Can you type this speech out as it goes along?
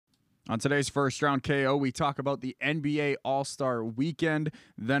On today's first round KO, we talk about the NBA All-Star Weekend.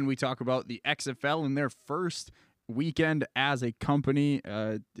 Then we talk about the XFL and their first weekend as a company,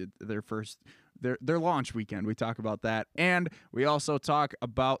 their launch weekend. We talk about that. And we also talk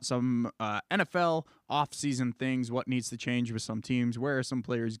about some NFL off-season things, what needs to change with some teams, where are some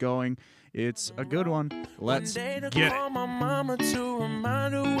players going. It's a good one. Let's get it. My mama to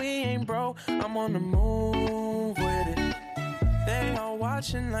remind her we ain't broke. I'm on the move with it. They all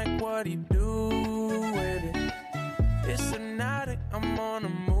watching like what he do with it. It's hypnotic, I'm on the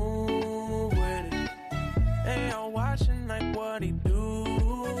move with it. They all watching like what he do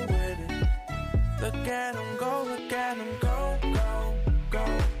with it. Look at him go, look at him go, go, go,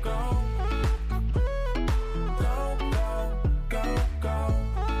 go. Go, go, go, go.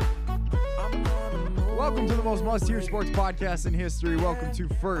 I'm on the move. Welcome to the most must-hear sports podcast in history. Welcome to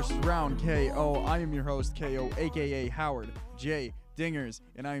First Round KO. I am your host, KO, a.k.a. Howard J. Dingers,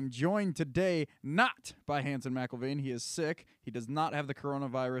 and I am joined today not by Hanson McElvain. He is sick. He does not have the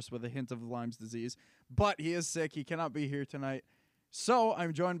coronavirus with a hint of Lyme's disease, but he is sick. He cannot be here tonight. So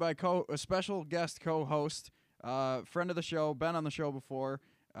I'm joined by a special guest co-host, friend of the show, been on the show before,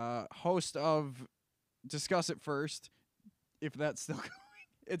 host of Discuss It First, if that's still going.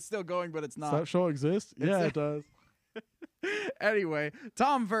 It's still going, but it's not. Does that show exist? Yeah, it does. Anyway,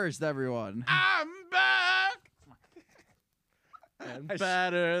 Tom First, everyone. I'm back! And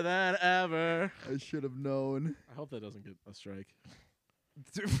better than ever. I should have known. I hope that doesn't get a strike.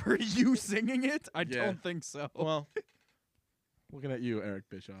 For you singing it? I Yeah. don't think so. Well, looking at you, Eric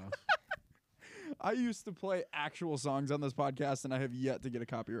Bischoff. I used to play actual songs on this podcast, and I have yet to get a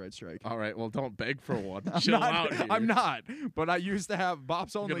copyright strike. All right, well, don't beg for one. I'm Chill not, out here. I'm not, but I used to have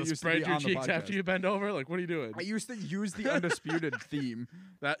Bops You Only gonna used to spread be your on the cheeks podcast. after you bend over? Like, what are you doing? I used to use the Undisputed theme,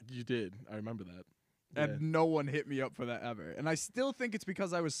 That you did. I remember that. and no one hit me up for that ever. And I still think it's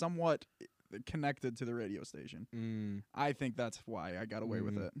because I was somewhat connected to the radio station. I think that's why I got away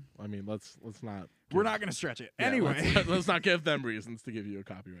with it. I mean, let's not. We're not going to stretch it. Yeah, Anyway, let's not give them reasons to give you a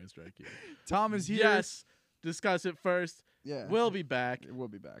copyright strike here. Tom is here. Yes, discuss it first. Yeah. We'll be back. We'll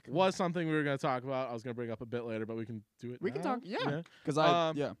be back. Was something we were going to talk about. I was going to bring up a bit later, but we can do it We can now. talk, yeah.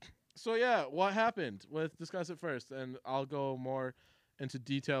 Because So, yeah, what happened with Discuss It First? And I'll go more into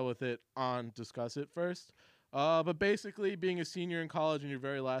detail with it on Discuss It First. But basically, being a senior in college in your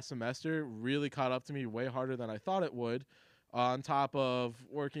very last semester really caught up to me way harder than I thought it would. On top of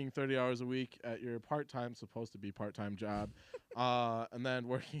working 30 hours a week at your supposed to be part-time job, and then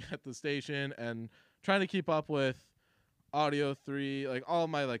working at the station and trying to keep up with Audio 3, like all of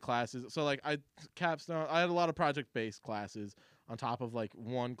my like classes. So like I had a lot of project-based classes on top of like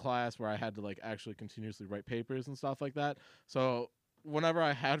one class where I had to like actually continuously write papers and stuff like that. So whenever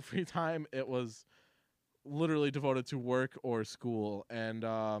I had free time, it was literally devoted to work or school. And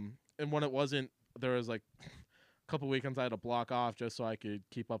when it wasn't, there was like a couple weekends I had to block off just so I could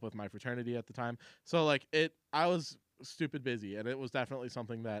keep up with my fraternity at the time. So like I was stupid busy, and it was definitely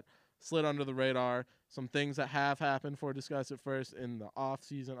something that slid under the radar. Some things that have happened for Discuss It First in the off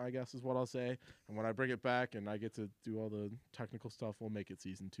season, I guess is what I'll say. And when I bring it back and I get to do all the technical stuff, we'll make it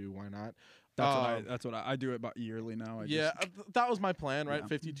season 2. Why not? that's what I do it about yearly now. That was my plan, right? Yeah.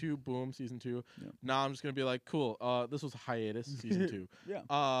 52, boom, season 2. Yep. Now I'm just gonna be like, cool. This was a hiatus, season 2.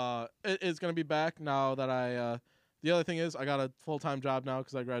 Yeah. It's gonna be back now that I. The other thing is, I got a full-time job now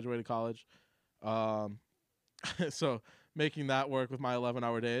because I graduated college. So making that work with my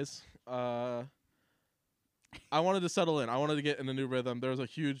 11-hour days. I wanted to settle in. I wanted to get in a new rhythm. There was a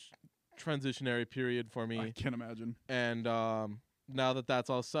huge transitionary period for me. I can imagine. And now that that's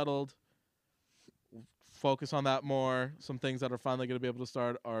all settled, focus on that more. Some things that are finally going to be able to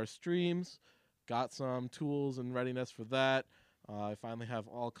start are streams. Got some tools and readiness for that. I finally have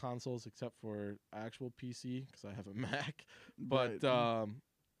all consoles except for actual PC because I have a Mac. But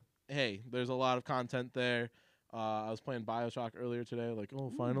hey, there's a lot of content there. I was playing BioShock earlier today. Like,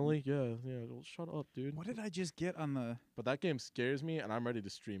 oh, finally? Yeah. Well, shut up, dude. What did I just get on the? But that game scares me, and I'm ready to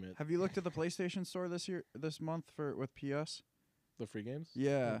stream it. Have you looked at the PlayStation Store this month with PS? The free games?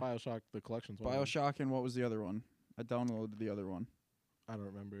 Yeah. BioShock, the collections one. BioShock, and what was the other one? I downloaded the other one. I don't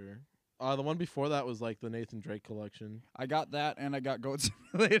remember. The one before that was like the Nathan Drake collection. I got that, and I got Goat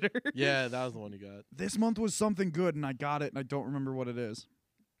Simulator. Yeah, that was the one you got. This month was something good, and I got it, and I don't remember what it is.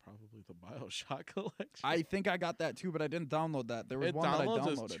 Probably the BioShock collection. I think I got that too, but I didn't download that. There was It one that I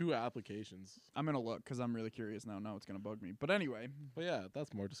downloads downloaded. as 2 applications. I'm gonna look because I'm really curious now. Now it's gonna bug me. But anyway, But yeah,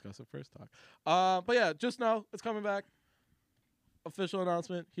 that's more Discuss It First talk. But yeah, just know it's coming back. Official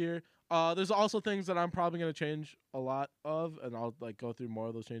announcement here. There's also things that I'm probably gonna change a lot of, and I'll like go through more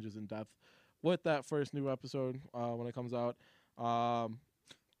of those changes in depth with that first new episode when it comes out.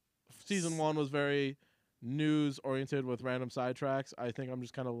 season 1 was very news oriented with random sidetracks. I think I'm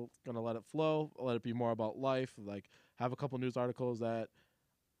just kind of gonna let it flow, let it be more about life. Like have a couple news articles that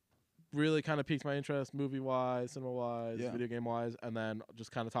really kind of piqued my interest, movie wise, cinema wise, Yeah. video game wise, and then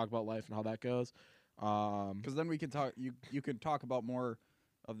just kind of talk about life and how that goes. Because then we can talk. You can talk about more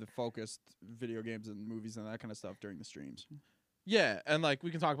of the focused video games and movies and that kind of stuff during the streams. Yeah, and like we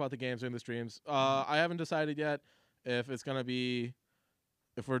can talk about the games during the streams. I haven't decided yet if it's gonna be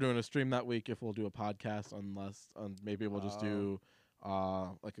if we're doing a stream that week, if we'll do a podcast, unless maybe we'll just do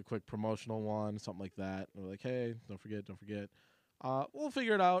like a quick promotional one, something like that. We're like, hey, don't forget. We'll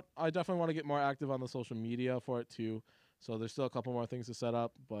figure it out. I definitely want to get more active on the social media for it too. So there's still a couple more things to set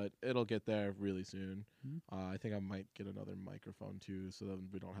up, but it'll get there really soon. I think I might get another microphone too, so that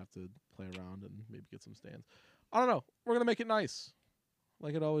we don't have to play around and maybe get some stands. I don't know. We're gonna make it nice,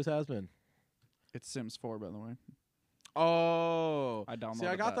 like it always has been. It's Sims 4, by the way. Oh, I downloaded. see,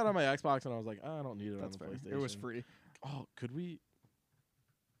 I got that on my Xbox, and I was like, I don't need it That's on the fair. PlayStation. It was free. Oh, could we?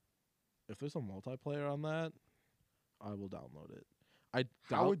 If there's a multiplayer on that, I will download it.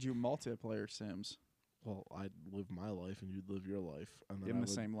 How would you multiplayer Sims Well, I'd live my life, and you'd live your life, and then in I the would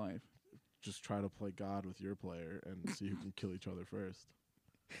same life? just try to play God with your player and see who can kill each other first.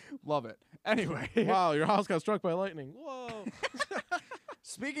 Love it. Anyway, Wow, your house got struck by lightning. Whoa.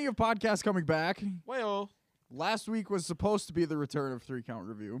 speaking of podcasts coming back, Wayo. last week was supposed to be the return of 3 Count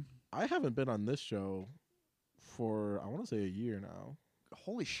Review. I haven't been on this show for, I want to say, a year now.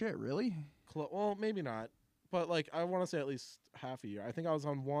 Holy shit, really? Well, maybe not. But, like, I want to say at least half a year. I think I was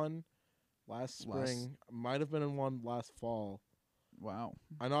on one last spring. Might have been in one last fall. Wow.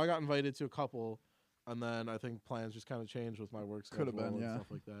 I know I got invited to a couple, and then I think plans just kind of changed with my work schedule Could have been, and yeah.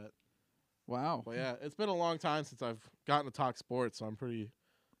 stuff like that. Wow. But, yeah, it's been a long time since I've gotten to talk sports, so I'm pretty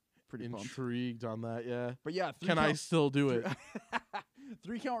Pretty pumped. intrigued on that, yeah. But yeah, Can I still do it?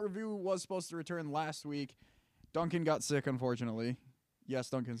 3 Count Review was supposed to return last week. Duncan got sick, unfortunately. Yes,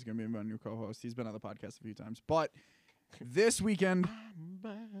 Duncan's going to be my new co-host. He's been on the podcast a few times. But this weekend,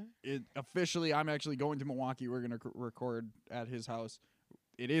 I'm actually going to Milwaukee. We're going to record at his house.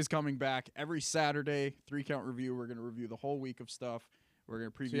 It is coming back every Saturday. 3 Count Review. We're going to review the whole week of stuff. We're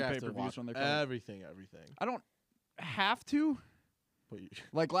going to So you preview have to pay-per-views watch when they're coming. everything. I don't have to. But you,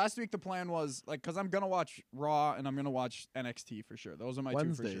 Like last week, the plan was because I'm gonna watch Raw and I'm gonna watch NXT for sure. Those are my two for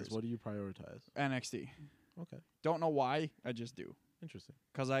Wednesdays, sure. what do you prioritize? NXT. Okay, Don't know why. I just do interesting.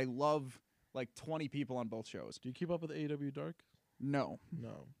 because I love like 20 people on both shows. Do you keep up with AEW Dark? No,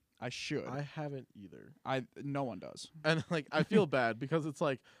 No, I should. I haven't either. No one does. And like, I feel bad because it's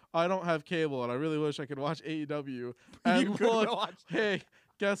like I don't have cable, and I really wish I could watch AEW. And You could look, watch. hey,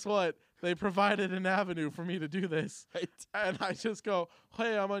 guess what? They provided an avenue for me to do this, Right. and I just go,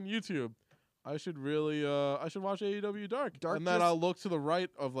 hey, I'm on YouTube. I should really, I should watch AEW Dark. Dark And then just- I'll look to the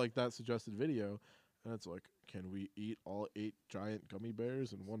right of like that suggested video, and it's like, can we eat all 8 giant gummy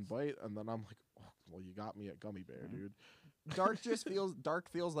bears in one bite? And then I'm like, oh, well, you got me at gummy bear, dude. Dark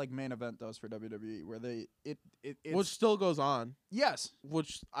feels like main event does for WWE, where it's Which still goes on, yes.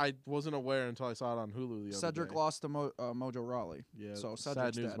 which I wasn't aware until I saw it on Hulu the other Cedric day. lost to Mojo Rawley. Yeah, so sad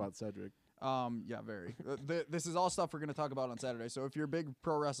Cedric's news dead. about Cedric. Yeah, very. This is all stuff we're going to talk about on Saturday. So if you're a big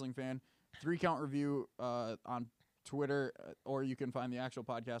pro wrestling fan, 3 Count Review on Twitter, or you can find the actual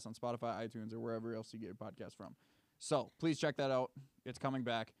podcast on Spotify, iTunes, or wherever else you get your podcast from. So please check that out. It's coming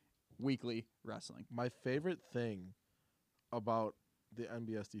back. Weekly wrestling. My favorite thing about the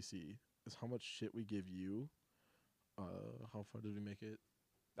NBSDC is how much shit we give you. How far did we make it?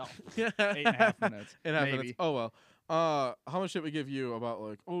 Oh, 8.5 minutes. 8.5 maybe. minutes. Oh well. How much shit we give you about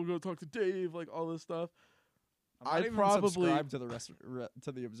like, oh, we're gonna talk to Dave, like all this stuff. I'm not I even probably- subscribed to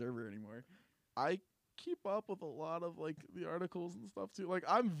to the Observer anymore. I keep up with a lot of like the articles and stuff too. Like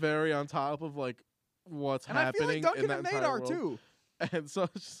I'm very on top of like what's And I feel happening like in Duncan that and Nate entire are world. too. And so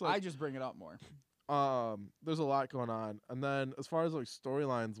it's just like I just bring it up more. there's a lot going on. And then as far as like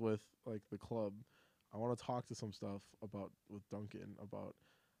storylines with like the club, I want to talk to some stuff with Duncan about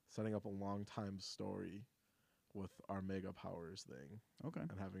setting up a long time story with our Mega Powers thing Okay.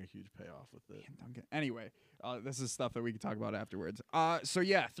 and having a huge payoff with it. Man, Duncan. Anyway, this is stuff that we can talk about afterwards. So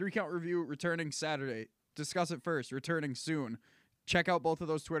yeah, 3 Count Review returning Saturday. Discuss it first. Returning soon. Check out both of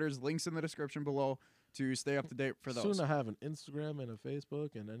those Twitters. Links in the description below to stay up to date for those. Soon I have an Instagram and a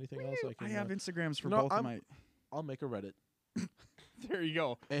Facebook and anything else I I can. have Instagrams for No, both of my. I'll make a Reddit. There you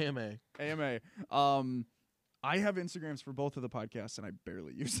go. AMA. AMA. I have Instagrams for both of the podcasts, and I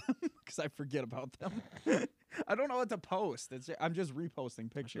barely use them because I forget about them. I don't know what to post. I'm just reposting I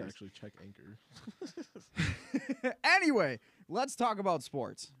should pictures. actually check Anchor. Anyway, let's talk about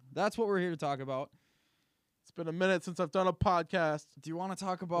sports. That's what we're here to talk about. It's been a minute since I've done a podcast. Do you want to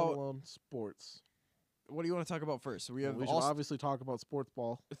talk Let about alone sports. what do you want to talk about first? So we have We should obviously talk about sports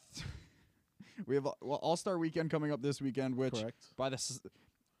ball. we have All-Star Weekend coming up this weekend, which Correct.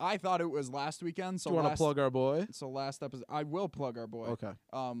 I thought it was last weekend. So Do you want to plug our boy? So last episode, I will plug our boy. Okay.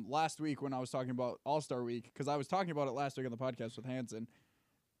 Last week when I was talking about All-Star Week, because I was talking about it last week on the podcast with Hanson,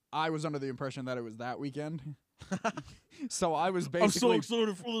 I was under the impression that it was that weekend. So I was basically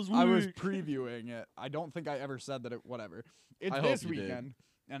excited for this week. I was previewing it. I don't think I ever said that it. Whatever. It's I this hope you did. weekend,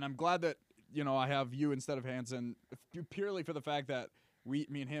 and I'm glad that I have you instead of Hanson, purely for the fact that me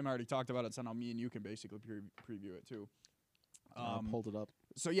and him already talked about it. So now me and you can basically preview it too. Pulled it up.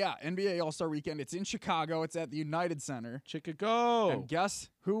 So yeah, NBA All-Star Weekend. It's in Chicago. It's at the United Center. Chicago. And guess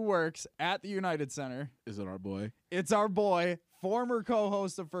who works at the United Center? Is it our boy? It's our boy, former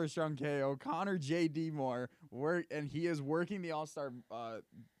co-host of First Round KO, Connor J.D. Moore. And he is working the All-Star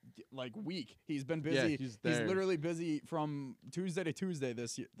week. He's been busy. Yeah, he's there. literally busy from Tuesday to Tuesday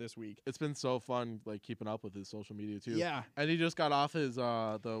this week. It's been so fun, keeping up with his social media too. Yeah, And he just got off his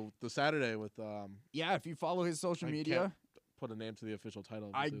the Saturday with yeah. If you follow his social I media. can't put a name to the official title.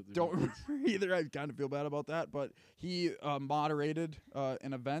 of I the don't event. remember either. I kind of feel bad about that, but he moderated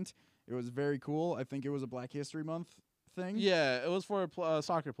an event. It was very cool. I think it was a Black History Month thing. Yeah, it was for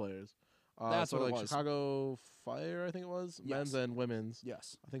soccer players. That's so what it was. Chicago Fire, I think it was, Yes. men's and women's.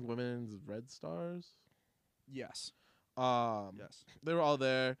 Yes. I think women's Red Stars. Yes. Yes. They were all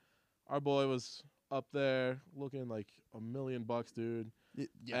there. Our boy was up there looking like $1 million, dude.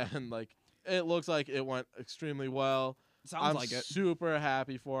 Yeah. And it looks like it went extremely well. Sounds I'm like it. super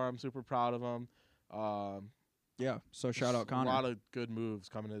happy for him. Super proud of him. Yeah. So shout out Connor. A lot of good moves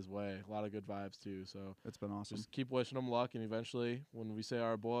coming his way. A lot of good vibes too. So It's been awesome. just keep wishing him luck, and eventually, when we say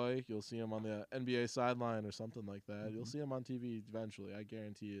our boy, you'll see him on the NBA sideline or something like that. You'll see him on TV eventually. I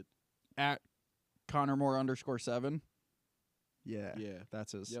guarantee it. At Connor Moore _7. Yeah. Yeah.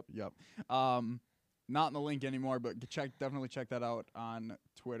 That's his. Yep. Not in the link anymore, but definitely check that out on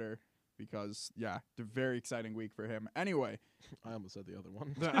Twitter because it's a very exciting week for him. Anyway, I almost said the other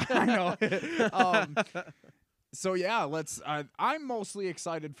one. I know. So yeah, I'm mostly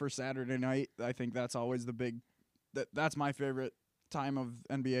excited for Saturday night. I think that's always the big. That's my favorite time of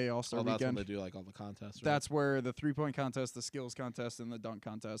NBA All-Star That's Weekend. when they do all the contests. Right? That's where the 3-point contest, the skills contest, and the dunk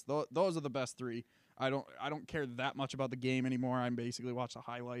contest. Those are the best three. I don't care that much about the game anymore. I basically watch the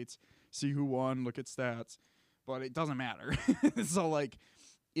highlights, see who won, look at stats, but it doesn't matter. So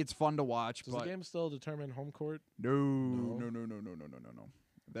it's fun to watch. Does but the game still determine home court? No.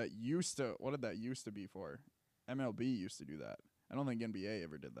 That used to. What did that used to be for? MLB used to do that. I don't think NBA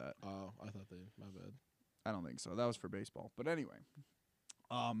ever did that. Oh, I thought my bad. I don't think so. That was for baseball. But anyway,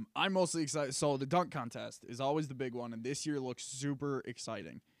 I'm mostly excited. So the dunk contest is always the big one, and this year looks super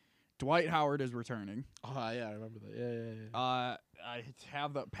exciting. Dwight Howard is returning. Oh, yeah, I remember that. Yeah. I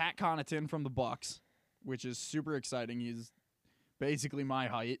have the Pat Connaughton from the Bucks, which is super exciting. He's basically my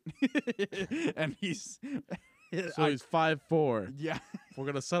height, and he's he's 5'4". Yeah, We're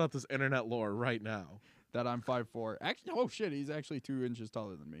gonna set up this internet lore right now. that I'm 5'4". Actually, oh shit, he's actually 2 inches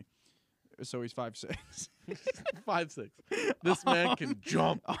taller than me. So he's 5'6". 5'6". This man can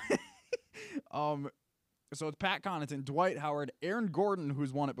jump. So it's Pat Connaughton, Dwight Howard, Aaron Gordon,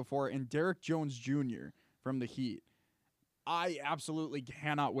 who's won it before, and Derek Jones Jr. from the Heat. I absolutely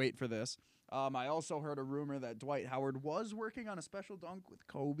cannot wait for this. I also heard a rumor that Dwight Howard was working on a special dunk with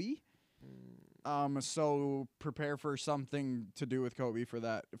Kobe. So prepare for something to do with Kobe for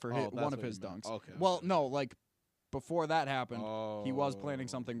that, one of his dunks. Okay. Well, no, before that happened, he was planning Oh.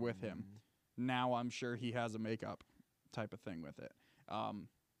 something with him. Now I'm sure he has a makeup type of thing with it.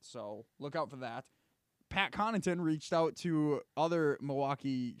 So look out for that. Pat Connaughton reached out to other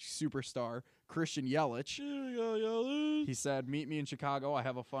Milwaukee superstar, Christian Yelich. He said, meet me in Chicago. I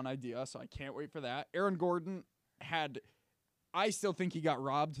have a fun idea, so I can't wait for that. Aaron Gordon I still think he got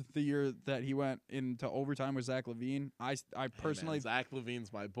robbed the year that he went into overtime with Zach LaVine. I personally... Hey man, Zach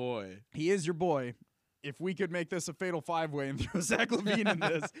LaVine's my boy. He is your boy. If we could make this a fatal 5-way and throw Zach LaVine in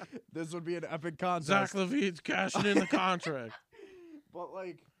this would be an epic contest. Zach LaVine's cashing in the contract. But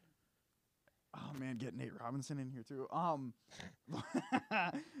oh man, get Nate Robinson in here too.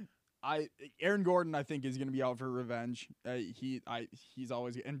 Aaron Gordon, I think, is going to be out for revenge. He's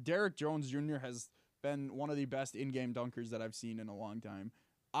always, and Derek Jones Jr. has been one of the best in-game dunkers that I've seen in a long time.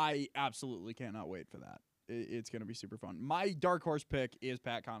 I absolutely cannot wait for that. It's going to be super fun. My dark horse pick is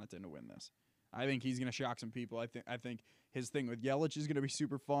Pat Connaughton to win this. I think he's going to shock some people. I think his thing with Yelich is going to be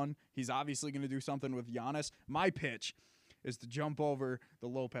super fun. He's obviously going to do something with Giannis. My pitch is to jump over the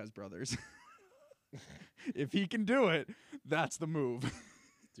Lopez brothers. If he can do it, that's the move.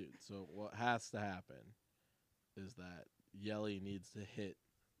 Dude, so what has to happen is that Yelly needs to hit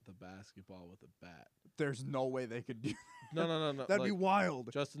the basketball with a bat. There's no way they could do No. That'd be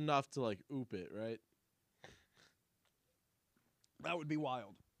wild. Just enough to like oop it, right? That would be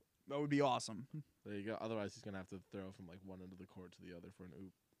wild. That would be awesome. There you go. Otherwise, he's gonna have to throw from like one end of the court to the other for an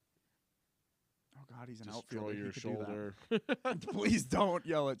oop. Oh God, he's an Destroy outfielder. He your could do shoulder. that. Please don't,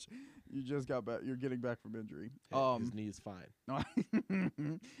 Yelich. You just got back. You're getting back from injury. His knee's fine.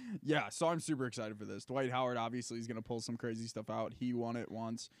 Yeah, so I'm super excited for this. Dwight Howard obviously is gonna pull some crazy stuff out. He won it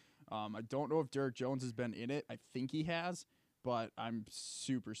once. I don't know if Derek Jones has been in it. I think he has, but I'm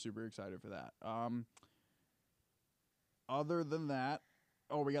super excited for that. Other than that,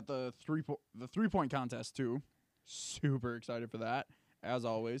 we got the 3-point contest too. Super excited for that, as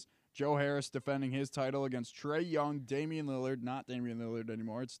always. Joe Harris defending his title against Trae Young, Damian Lillard, not Damian Lillard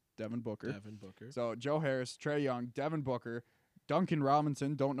anymore. It's Devin Booker. So Joe Harris, Trae Young, Devin Booker, Duncan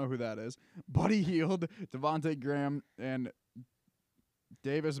Robinson, don't know who that is, Buddy Hield, Devontae Graham, and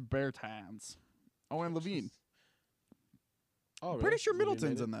Davis Bertans. Oh, and Levine. Oh, really? Pretty sure Levine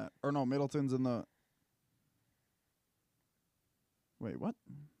Middleton's made it? in that. Or no, Middleton's in the... Wait, what?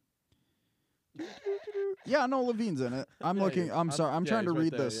 Yeah, no, Levine's in it. I'm Yeah, looking. he is. I'm sorry. I'm trying to he's right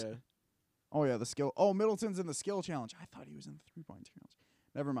read there, this. yeah. Oh, yeah, the skill. Oh, Middleton's in the skill challenge. I thought he was in the 3-point challenge.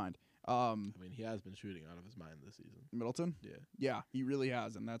 Never mind. I mean, he has been shooting out of his mind this season. Middleton? Yeah. Yeah, he really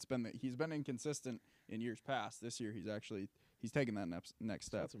has, and that's been he's been inconsistent in years past. This year, he's taken that next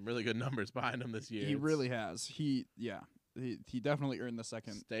step. Got some really good numbers behind him this year. He really has. He definitely earned the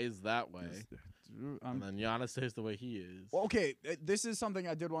second. stays that way. And then Giannis stays the way he is. Well, okay, this is something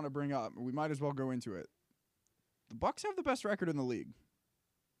I did want to bring up. We might as well go into it. The Bucks have the best record in the league.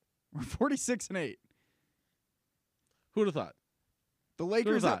 We're 46-8. Who'd have thought? The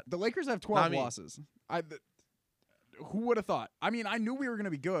Lakers. thought? The Lakers have 12 Not me. losses. Who would have thought? I mean, I knew we were going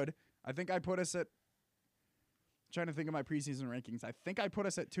to be good. I think I put us at. Trying to think of my preseason rankings. I think I put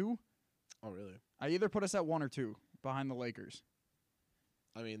us at 2. Oh, really? I either put us at 1 or 2 behind the Lakers.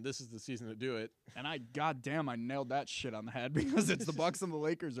 I mean, this is the season to do it. And I nailed that shit on the head because it's the Bucks and the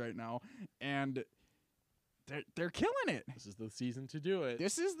Lakers right now, and they're killing it. This is the season to do it.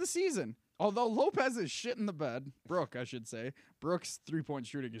 This is the season. Although Lopez is shit in the bed, Brooke, I should say. Brooke's 3-point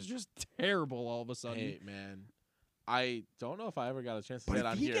shooting is just terrible all of a sudden. Hey, man. I don't know if I ever got a chance to But say if it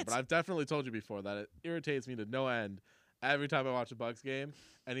on he here, gets- but I've definitely told you before that it irritates me to no end every time I watch a Bucks game,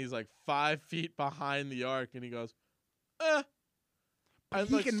 and he's like 5 feet behind the arc, and he goes, eh. And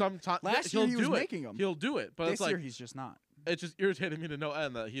he like can- sometimes last he'll year he was do it. making 'em. He'll do it, but This it's like year he's just not. it just irritated me to no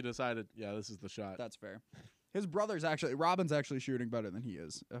end that he decided, yeah, this is the shot. That's fair. His brother's Robin's actually shooting better than he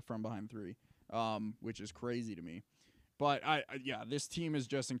is from behind 3, which is crazy to me. But this team is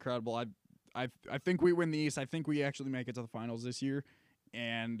just incredible. I think we win the East. I think we actually make it to the finals this year,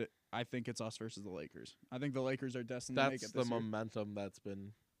 and I think it's us versus the Lakers. I think the Lakers are destined to make That's it the this year. momentum that's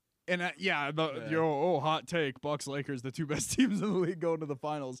been. And hot take, Bucks Lakers, the 2 best teams in the league going to the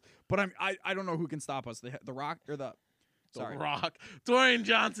finals. But I don't know who can stop us. The Rock or the sorry. The Rock. Dwayne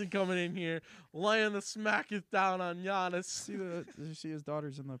Johnson coming in here, laying the smack it down on Giannis. Did you see his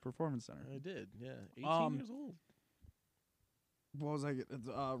daughter's in the performance center? I did, yeah. 18 years old. What was I?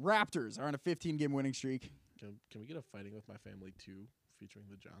 Raptors are on a 15-game winning streak. Can we get a Fighting With My Family 2 featuring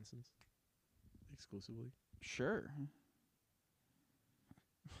the Johnsons exclusively? Sure.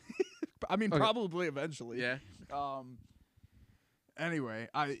 I mean, Okay. probably eventually. Yeah. Anyway,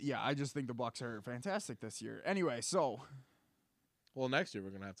 I just think the Bucks are fantastic this year. Anyway, so Well, next year we're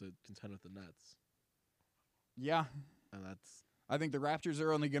going to have to contend with the Nets. yeah, And that's. I think the Raptors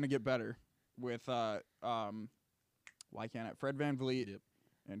are only going to get better with why can't it? Fred VanVleet. Yep.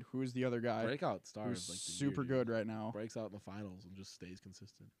 And who's the other guy? Breakout star Who's of like the super year, dude. good right now. Breaks out in the finals and just stays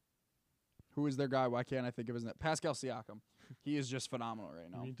consistent. Who is their guy? Why can't I think of his name? Pascal Siakam. He is just phenomenal right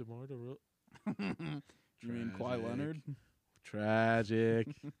You now. mean DeMar DeRozan? You mean Kawhi Tragic. Leonard? Tragic.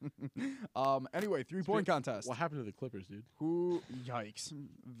 Anyway, 3-point contest. What happened to the Clippers, dude? Who? Yikes!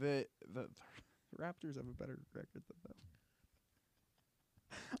 The Raptors have a better record than them.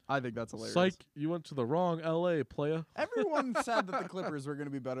 I think that's hilarious. Psych, you went to the wrong LA, playa. Everyone said that the Clippers were going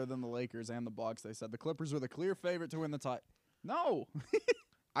to be better than the Lakers and the Bucks. They said the Clippers were the clear favorite to win the title. No,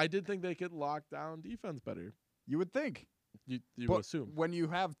 I did think they could lock down defense better. you would think. You But would assume. when you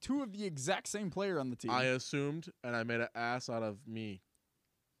have 2 of the exact same player on the team, I assumed, and I made an ass out of me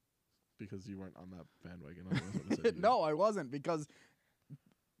because you weren't on that bandwagon. Otherwise I would've said you. no, I wasn't because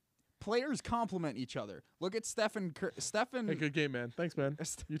players complement each other. Look at Stephen. Hey, good game, man. Thanks, man.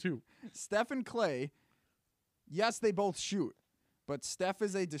 You too. Steph and Clay, yes, they both shoot, but Steph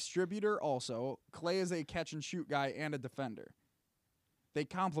is a distributor also. Clay is a catch and shoot guy and a defender. They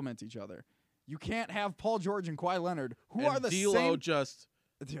complement each other. You can't have Paul George and Kawhi Leonard, who and are the D'Lo same. just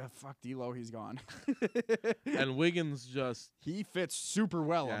Yeah, fuck D'Lo, he's gone. and Wiggins just He fits super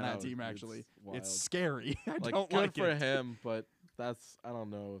well Yeah, on that no, team. it's Actually, wild. it's scary. I like don't good like for it. him, but that's I don't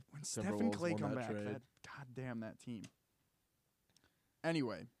know if When Steph and Timberwolves Clay won come that back, trade. that goddamn that team.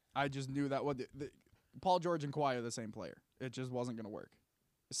 Anyway, I just knew that the Paul George and Kawhi are the same player. It just wasn't going to work.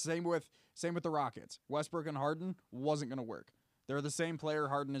 Same with the Rockets. Westbrook and Harden wasn't going to work. They're the same player.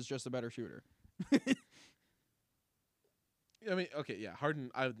 Harden is just a better shooter. I mean, okay, yeah,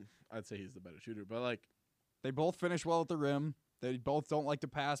 Harden. I'd say he's the better shooter, but like, They both finish well at the rim. They both don't like to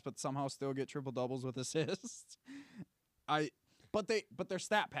pass, but somehow still get triple doubles with assists. But they're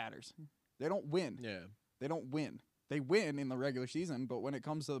stat patters. They don't win. yeah. They don't win. They win in the regular season, but when it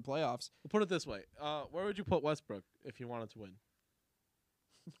comes to the playoffs, We'll put it this way: where would you put Westbrook if you wanted to win?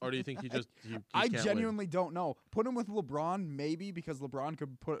 Or do you think he just? He I can't win? genuinely don't know. Put him with LeBron, maybe, because LeBron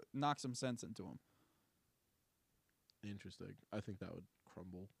could knock some sense into him. Interesting. I think that would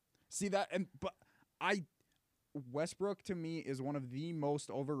crumble. See that, Westbrook to me is one of the most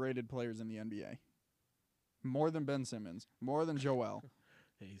overrated players in the NBA. More than Ben Simmons, more than Joel.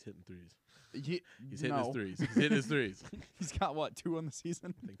 Hey, he's hitting threes. He's He's hitting his threes. He's hitting his threes. He's got what, 2 on the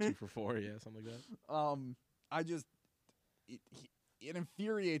season? I think 2 for 4, yeah, something like that. I just it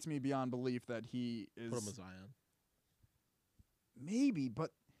infuriates me beyond belief that he is Put him with Zion. maybe,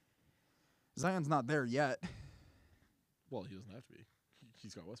 but Zion's not there yet. Well, he doesn't have to be.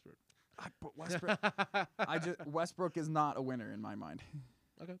 He's got Westbrook. But Westbrook is not a winner in my mind.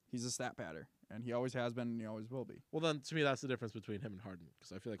 Okay. He's a stat patter, and he always has been, and he always will be. Well, then to me, that's the difference between him and Harden,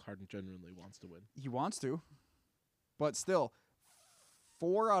 because I feel like Harden genuinely wants to win. He wants to, but still,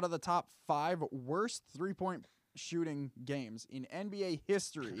 4 out of the top 5 worst 3-point shooting games in NBA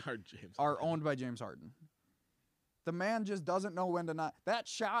history James are Harden. owned by James Harden. The man just doesn't know when to not. That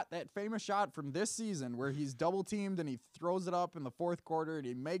famous shot from this season where he's double teamed and he throws it up in the 4th quarter and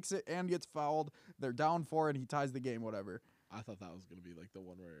he makes it and gets fouled. They're down 4 and he ties the game, whatever. I thought that was gonna be like the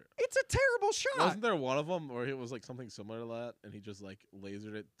one where It's a terrible shot. wasn't there one of them where it was like something similar to that, and he just like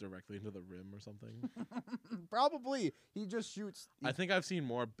lasered it directly into the rim or something. Probably. He just shoots. I think I've seen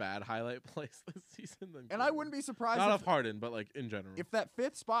more bad highlight plays this season than. And I good wouldn't be ones. surprised Not if, of Harden, but like in general. if that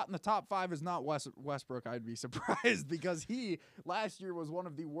 5th spot in the top 5 is not Westbrook, I'd be surprised because he last year was one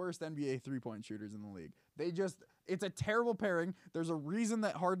of the worst NBA 3-point shooters in the league. It's a terrible pairing. There's a reason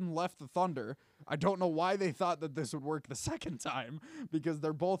that Harden left the Thunder. I don't know why they thought that this would work the second time because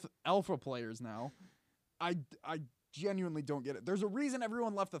they're both alpha players now. I genuinely don't get it. There's a reason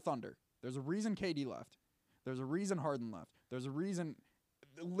everyone left the Thunder. There's a reason KD left. There's a reason Harden left. There's a reason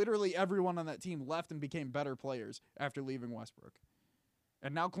literally everyone on that team left and became better players after leaving Westbrook.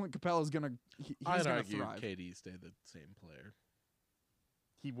 And now Clint Capella is he's I'd gonna argue thrive. KD stayed the same player.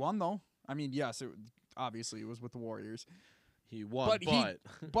 He won though. I mean, yes, obviously it was with the Warriors, He won, But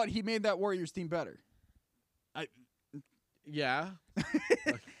but he made that Warriors team better. yeah,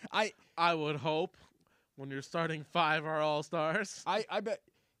 I I would hope when you're starting 5 are all stars. I bet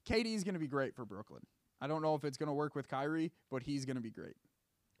KD's gonna be great for Brooklyn. I don't know if it's gonna work with Kyrie, but he's gonna be great.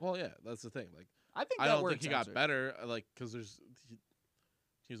 Well, yeah, that's the thing. Like, I think I that don't works. think he got actually. better. Like, because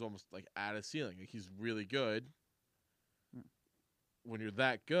he's almost like at a ceiling. Like, he's really good. When you're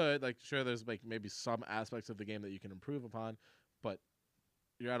that good, like, sure, there's like maybe some aspects of the game that you can improve upon, but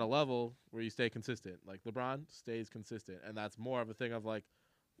you're at a level where you stay consistent. Like LeBron stays consistent, and that's more of a thing of like,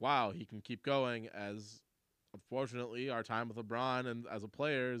 wow, he can keep going. As unfortunately, our time with LeBron and as a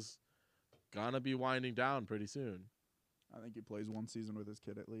player is gonna be winding down pretty soon. I think he plays 1 season with his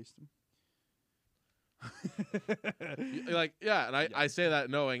kid at least. Like, yeah, and I say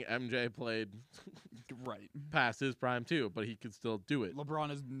that knowing MJ played Right. past his prime too, but he could still do it.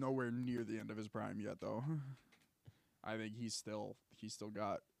 LeBron is nowhere near the end of his prime yet, though. I think he's still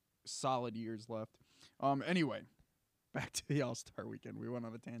got solid years left. Anyway, back to the All-Star weekend. We went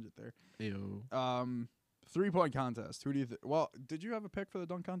on a tangent there. Ew. 3-point contest. Who do you think? Well, did you have a pick for the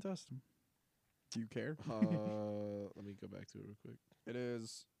dunk contest? Do you care? Let me go back to it real quick. It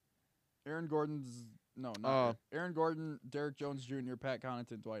is Aaron Gordon's. No, not Oh. Aaron Gordon, Derek Jones Jr., Pat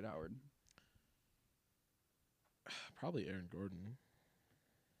Connaughton, Dwight Howard. Probably Aaron Gordon.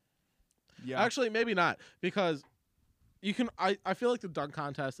 Yeah. Actually, maybe not, because you can. I feel like the dunk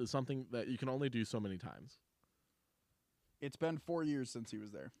contest is something that you can only do so many times. It's been 4 years since he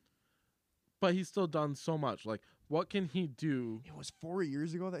was there. But he's still done so much. Like, what can he do? It was 4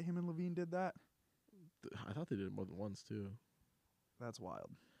 years ago that him and Levine did that. I thought they did it more than once too. That's wild.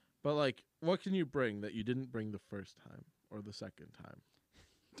 But like, what can you bring that you didn't bring the first time or the second time?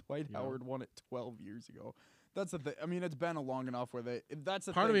 Dwight Yeah. Howard won it 12 years ago. That's the thing. I mean, it's been a long enough where that's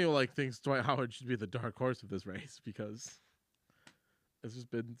the Part thing. of me like thinks Dwight Howard should be the dark horse of this race because it's just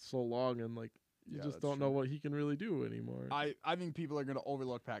been so long and like you Yeah, just that's don't know true. what he can really do anymore. I think people are gonna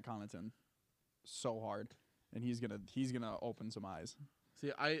overlook Pat Connaughton so hard, and he's gonna open some eyes.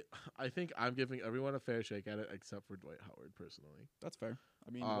 See, I think I'm giving everyone a fair shake at it except for Dwight Howard personally. That's fair.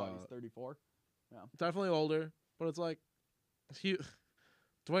 I mean, what, he's 34. Definitely older, but it's like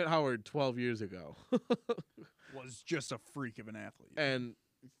Dwight Howard 12 years ago. Was just a freak of an athlete. And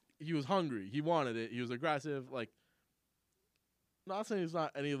he was hungry. He wanted it. He was aggressive. Like, not saying he's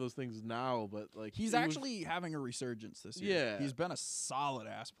not any of those things now, but like He's he was- actually having a resurgence this year. Yeah. He's been a solid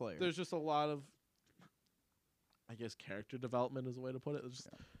ass player. there's just a lot of, I guess, character development is the way to put it. It's just,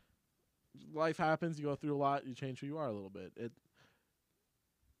 life happens. You go through a lot. You change who you are a little bit.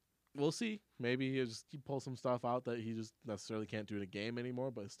 We'll see. Maybe he pulls some stuff out that he just necessarily can't do in a game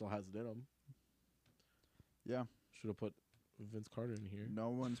anymore, but still has it in him. Yeah. Should have put Vince Carter in here. No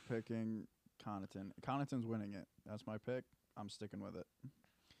one's picking Connaughton. Connaughton's winning it. That's my pick. I'm sticking with it.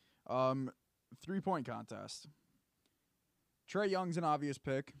 3-point contest. Trae Young's an obvious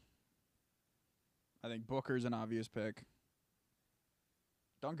pick. I think Booker's an obvious pick.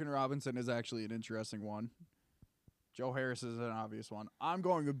 Duncan Robinson is actually an interesting one. Joe Harris is an obvious one. I'm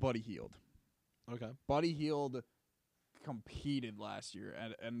going with Buddy Hield. Okay. Buddy Hield competed last year,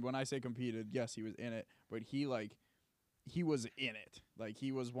 and when I say competed, yes, he was in it, but he was in it. Like,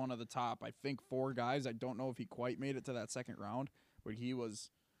 he was one of the top, I think, 4 guys. I don't know if he quite made it to that second round, but he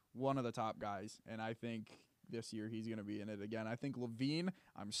was one of the top guys, and I think this year he's going to be in it again. I think Levine,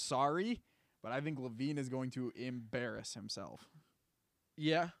 I'm sorry, but I think Levine is going to embarrass himself.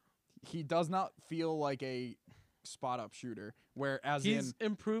 Yeah. He does not feel like a spot-up shooter, whereas He's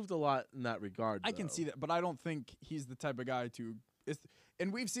improved a lot in that regard. I can see that, but I don't think he's the type of guy to.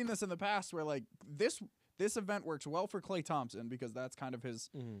 And we've seen this in the past where like this event works well for Klay Thompson because that's kind of his.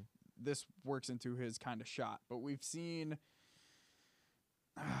 This works into his kind of shot, but we've seen.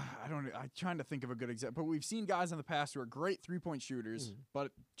 I'm trying to think of a good example, but we've seen guys in the past who are great 3-point shooters,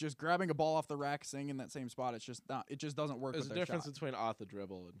 but just grabbing a ball off the rack, staying in that same spot, it's just not. It just doesn't work. There's a with their difference shot. between off the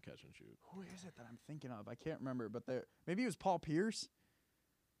dribble and catch and shoot. Who is it that I'm thinking of? I can't remember, but maybe it was Paul Pierce.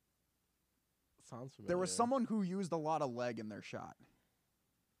 Sounds familiar. There was someone who used a lot of leg in their shot,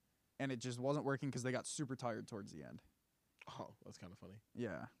 and it just wasn't working because they got super tired towards the end. Oh, that's kind of funny.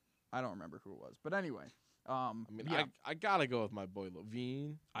 Yeah, I don't remember who it was, but anyway, I mean, yeah, I gotta go with my boy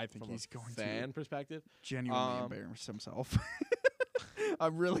Levine. I think From he's a going fan to perspective. genuinely embarrass himself.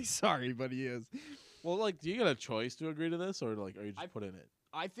 I'm really sorry, but he is. Well, like, do you get a choice to agree to this, or like, are you just put in it?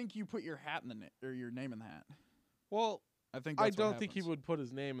 I think you put your hat in the or your name in the hat. Well, I think I that's what don't think he happens. would put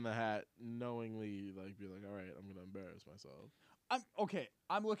his name in the hat knowingly, like, be like, all right, I'm gonna embarrass myself.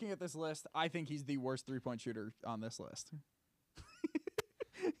 I'm looking at this list. I think he's the worst 3-point shooter on this list.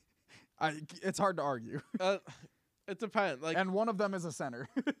 It's hard to argue. It depends. Like, And one of them is a center.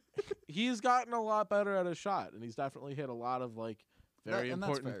 he's gotten a lot better at his shot, and he's definitely hit a lot of like very And that's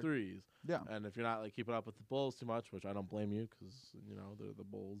important fair. threes. Yeah. And if you're not like keeping up with the Bulls too much, which I don't blame you, because they're the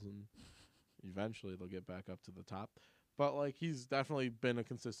Bulls, and eventually they'll get back up to the top. But like, he's definitely been a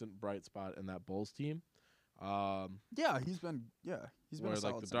consistent bright spot in that Bulls team. Yeah, he's been Where a like solid the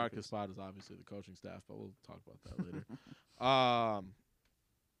centerpiece. darkest spot is obviously the coaching staff, but we'll talk about that later.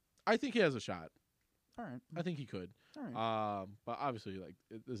 I think he has a shot. All right. I think he could. All right. But obviously, like,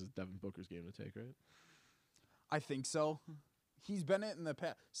 this is Devin Booker's game to take, right? I think so. He's been it in the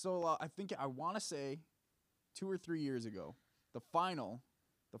past. So I want to say 2 or 3 years ago, the final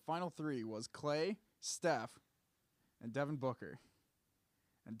 3 was Clay, Steph, and Devin Booker.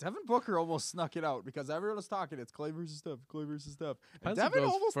 And Devin Booker almost snuck it out because everyone was talking. It's Clay versus Steph. Clay versus Steph. And Depends who Devin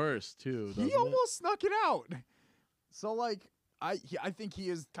goes almost first too. he doesn't it? almost snuck it out. So like I think he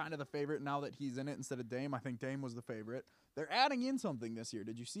is kind of the favorite now that he's in it instead of Dame. I think Dame was the favorite. They're adding in something this year.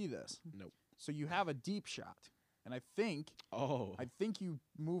 Did you see this? Nope. So you have a deep shot, and I think you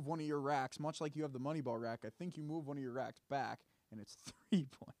move one of your racks, much like you have the Moneyball rack. I think you move one of your racks back, and it's 3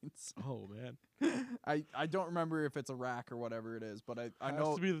 points. Oh man. I don't remember if it's a rack or whatever it is, but I Has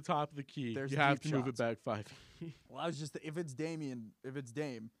know. to be the top of the key. there's You have to deep move it shots. back 5 feet. Well, I was just if it's Dame,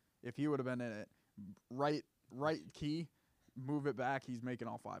 if he would have been in it, right key, move it back. He's making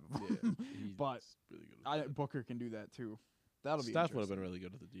all 5 of them. He's But really good. With Booker can do that too. That'll be Steph would have been interesting. really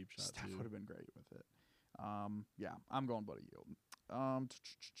good at the deep shot Steph too. would have been great with it. Yeah, I'm going Buddy Hield.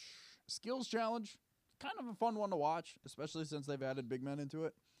 Skills challenge, kind of a fun one to watch, especially since they've added big men into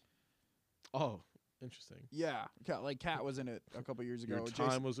it. Oh, interesting. Yeah, like Cat was in it a couple years ago. Your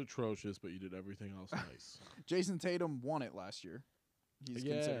time was atrocious, but you did everything else nice. Jason Tatum won it last year. He's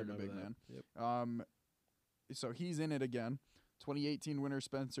Yeah, I considered a remember big that. man. Yep. So he's in it again. 2018 winner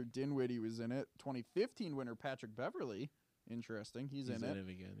Spencer Dinwiddie was in it. 2015 winner Patrick Beverly. Interesting. He's in it.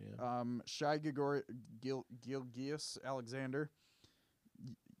 Again, yeah. Shai Gilgeous Alexander.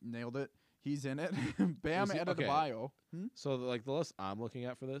 Nailed it. He's in it. Bam Is he- Adebayo. So the list I'm looking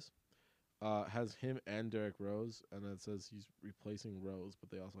at for this has him and Derrick Rose, and then it says he's replacing Rose, but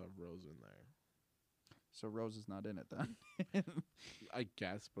they also have Rose in there. So Rose is not in it then. I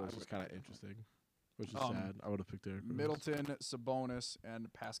guess, but I it's just would've kind of picked him. interesting, which is Um, sad. I would have picked Derrick Rose. Middleton, Sabonis,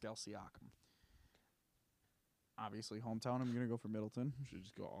 and Pascal Siakam. Obviously, hometown. I'm going to go for Middleton. Should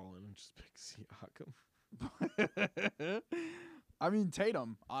just go all in and just pick Siakam. I mean,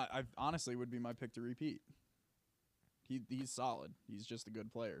 Tatum, I honestly would be my pick to repeat. He's solid. He's just a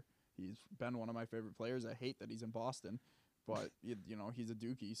good player. He's been one of my favorite players. I hate that he's in Boston, but you know he's a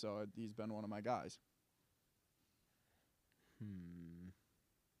Dookie, so he's been one of my guys.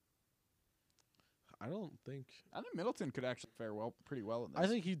 I don't think. I think Middleton could actually fare pretty well in this. I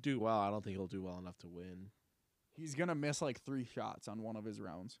think he'd do well. I don't think he'll do well enough to win. he's gonna miss like 3 shots on one of his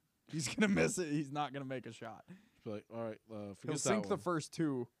rounds. He's gonna miss it. He's not gonna make a shot. Be like, all right, He'll forget sink that the one. first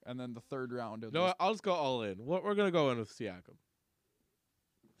 2, and then the third round. He'll No, just I'll just go all in. We're gonna go in with Siakam.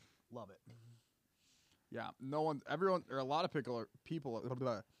 love it. Yeah, no one, everyone, or a lot of people,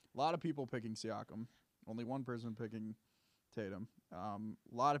 a lot of people picking Siakam. Only one person picking Tatum. A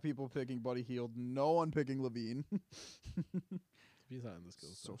lot of people picking Buddy Hield. No one picking Levine. He's not in this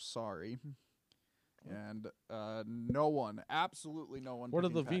skills. So sorry. And no one, absolutely no one. Where did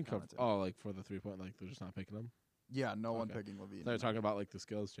picking Levine Pat come Connaughton. from? Oh, like for the 3-point, like they're just not picking him. Yeah, no one Okay. picking Levine. They're talking about like the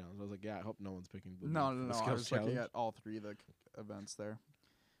skills challenge. I was like, yeah, I hope no one's picking. Levine No. for the I skills was looking challenge. at all 3 of the events there.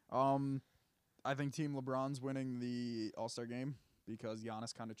 I think Team LeBron's winning the All-Star game because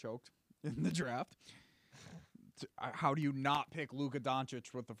Giannis kind of choked in the draft. How do you not pick Luka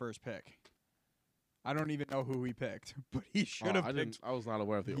Doncic with the first pick? I don't even know who he picked, but he should have I picked. I was not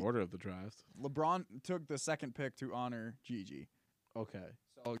aware of the order of the draft. LeBron took the second pick to honor Gigi. Okay,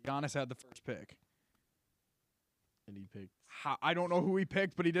 So Giannis had the first pick. and he picked. I don't know who he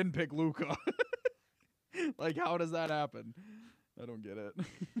picked, but he didn't pick Luka. Like, how does that happen? I don't get it.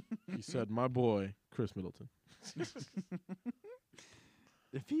 He said, "My boy, Chris Middleton."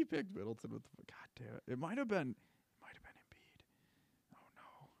 If he picked Middleton with the God damn it, it might have been Embiid. Oh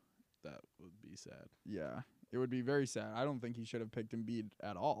no. That would be sad. Yeah, it would be very sad. I don't think he should have picked Embiid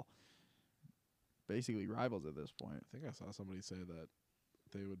at all. Basically rivals at this point. I think I saw somebody say that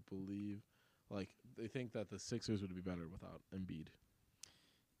they would believe, like, they think that the Sixers would be better without Embiid,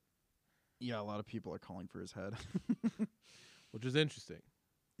 Yeah, a lot of people are calling for his head. which is interesting.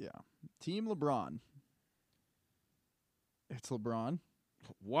 Yeah. Team LeBron. It's LeBron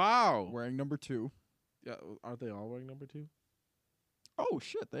Wow. wearing number 2. Yeah, aren't they all wearing number 2? Oh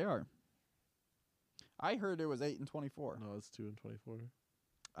shit, they are. I heard it was 8 and 24. No, it's 2 and 24.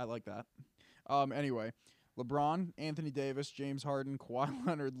 I like that. Anyway, LeBron, Anthony Davis, James Harden, Kawhi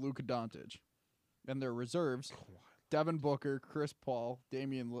Leonard, Luka Doncic. And their reserves, Devin Booker, Chris Paul,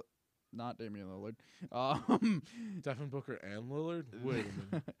 not Damian Lillard. Devin Booker and Lillard. Wait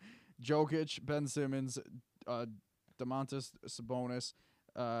a minute. Jokic, Ben Simmons, DeMontis Sabonis,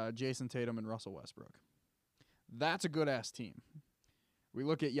 Jason Tatum, and Russell Westbrook. That's a good-ass team. We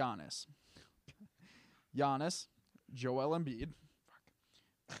look at Giannis. Joel Embiid.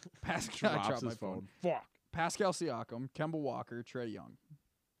 Pascal, I Drops dropped my his phone. phone. Fuck. Pascal Siakam, Kemba Walker, Trae Young.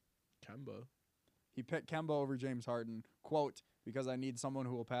 Kemba. He picked Kemba over James Harden, quote, because I need someone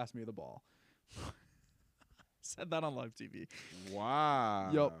who will pass me the ball. Said that on live TV. Wow.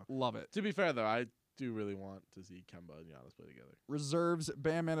 Yup, love it. To be fair, though, I do really want to see Kemba and Giannis play together. Reserves,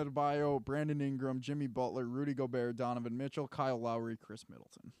 Bam Adebayo, Brandon Ingram, Jimmy Butler, Rudy Gobert, Donovan Mitchell, Kyle Lowry, Chris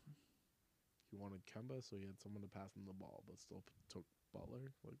Middleton. He wanted Kemba, so he had someone to pass him the ball, but still took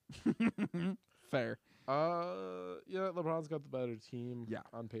Butler. Like, Fair. yeah, LeBron's got the better team. Yeah.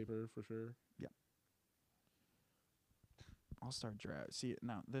 On paper for sure. I'll start draft. See,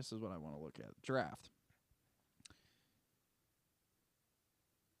 now this is what I want to look at. Draft.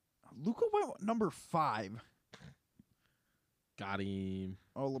 Luka went number 5. Got him.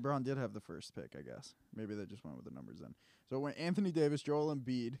 Oh, LeBron did have the first pick, I guess. Maybe they just went with the numbers then. So it went Anthony Davis, Joel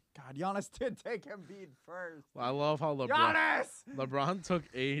Embiid. God, Giannis did take Embiid first. I love how LeBron took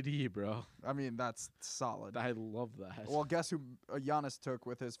AD, bro. I mean, that's solid. I love that. Well, guess who Giannis took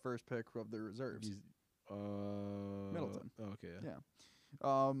with his first pick of the reserves? He's, Middleton. Okay. Yeah.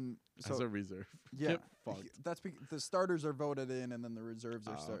 As So a reserve. yeah, Get fucked. that's the starters are voted in, and then the reserves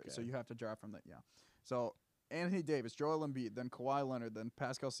are Oh, started. So okay. you have to draft from that. Yeah. So Anthony Davis, Joel Embiid, then Kawhi Leonard, then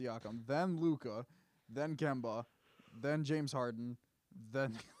Pascal Siakam, then Luka, then Kemba, then James Harden,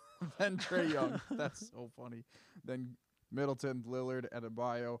 then then Trey Young. That's so funny. Then Middleton, Lillard,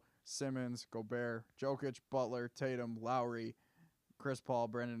 Adebayo, Simmons, Gobert, Jokic, Butler, Tatum, Lowry, Chris Paul,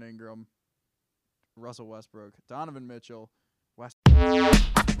 Brandon Ingram, Russell Westbrook, Donovan Mitchell, Westbrook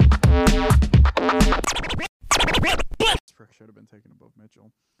should have been taken above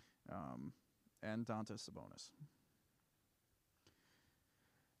Mitchell, and Domantas Sabonis.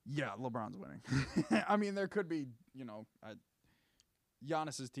 Yeah, LeBron's winning. I mean, there could be,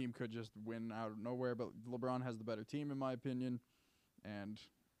 Giannis's team could just win out of nowhere, but LeBron has the better team in my opinion, and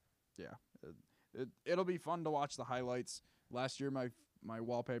yeah, it'll be fun to watch the highlights. Last year, my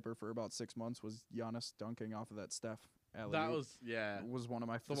wallpaper for about 6 months was Giannis dunking off of that Steph alley. That was one of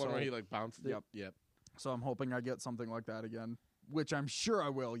my the one where he like bounced it. Yep. So I'm hoping I get something like that again, which I'm sure I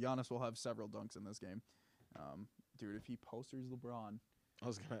will. Giannis will have several dunks in this game. Dude, if he posters LeBron. I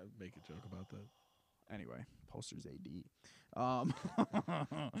was going to make a joke about that. Anyway, posters AD.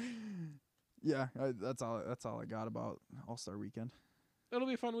 Yeah, that's all I got about All-Star Weekend. It'll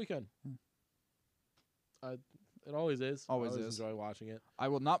be a fun weekend. It always is. Always I is. Enjoy watching it. I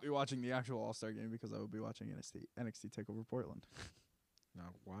will not be watching the actual All-Star game because I will be watching NXT TakeOver Portland.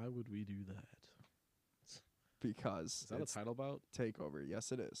 Now, why would we do that? Because is that a title bout? TakeOver.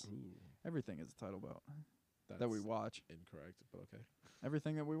 Yes, it is. Ooh. Everything is a title bout That's that we watch. Incorrect, but okay.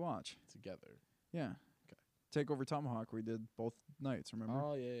 Everything that we watch. Together. Yeah. Okay. TakeOver Tomahawk, we did both nights, remember?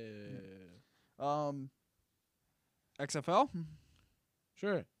 Oh, yeah. XFL?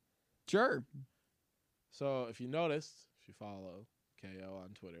 Sure. Sure. So, if you noticed, if you follow KO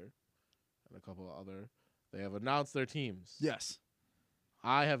on Twitter and a couple of other, they have announced their teams. Yes.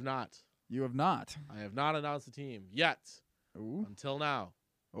 I have not. You have not. I have not announced the team yet. Ooh. Until now.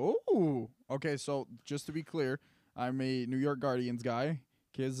 Oh. Okay, so just to be clear, I'm a New York Guardians guy.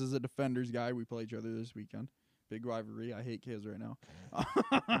 Kiz is a Defenders guy. We play each other this weekend. Big rivalry. I hate Kiz right now.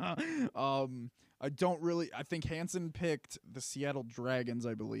 I think Hansen picked the Seattle Dragons,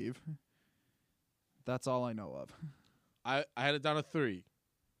 I believe. That's all I know of. I had it down to 3.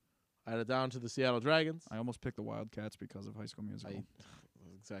 I had it down to the Seattle Dragons. I almost picked the Wildcats because of High School Musical.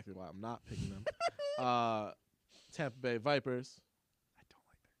 That's exactly why I'm not picking them. Tampa Bay Vipers. I don't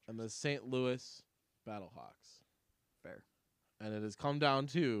like that. And the St. Louis Battlehawks. Fair. And it has come down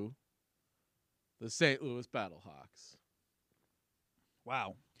to the St. Louis Battlehawks.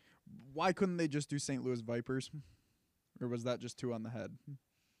 Wow. Why couldn't they just do St. Louis Vipers? Or was that just 2 on the head?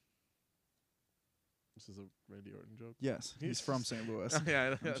 This is a Randy Orton joke. Yes, he's from St. Louis.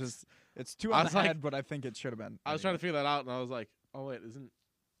 Yeah, it's 2 on the head, but I think it should have been. I was trying to figure that out, and I was like, "Oh wait, isn't?"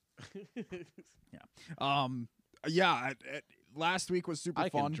 Yeah. Last week was super fun. I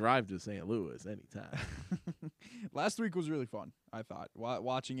can drive to St. Louis anytime. Last week was really fun. I thought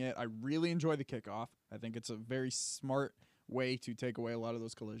watching it. I really enjoy the kickoff. I think it's a very smart way to take away a lot of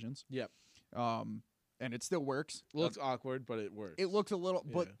those collisions. Yep. And it still works. Looks awkward, but it works. It looks a little,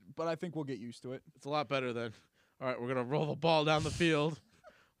 but I think we'll get used to it. It's a lot better than, all right, we're going to roll the ball down the field.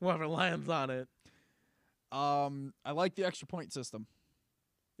 Whoever lands on it. I like the extra point system.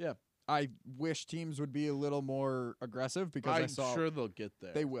 Yeah. I wish teams would be a little more aggressive because I'm sure they'll get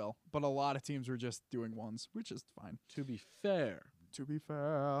there. They will. But a lot of teams were just doing ones, which is fine. To be fair.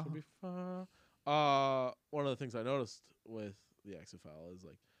 One of the things I noticed with the XFL is,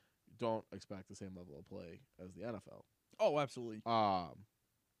 like, don't expect the same level of play as the NFL. Oh, absolutely.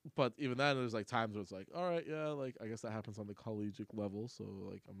 But even then, there's like times where it's like, all right, yeah, like I guess that happens on the collegiate level, so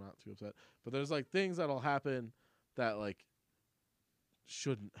like I'm not too upset. But there's like things that'll happen that like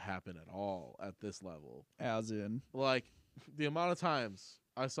shouldn't happen at all at this level. As in, like the amount of times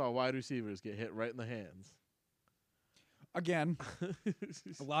I saw wide receivers get hit right in the hands. Again,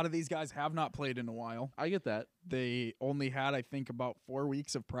 a lot of these guys have not played in a while. I get that. They only had, I think, about 4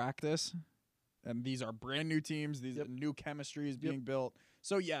 weeks of practice. And these are brand new teams. These new chemistry is being built.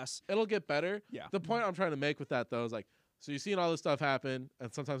 So, yes. It'll get better. Yeah. The point I'm trying to make with that, though, is like, so you've seen all this stuff happen,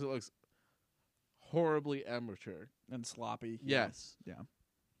 and sometimes it looks horribly amateur. And sloppy. Yes. Yeah.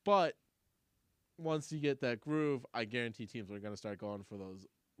 But once you get that groove, I guarantee teams are going to start going for those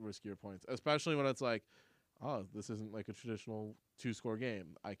riskier points, especially when it's like, oh, this isn't like a traditional 2-score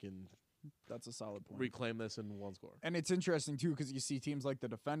game. I can That's a solid point. reclaim this in 1 score. And it's interesting, too, because you see teams like the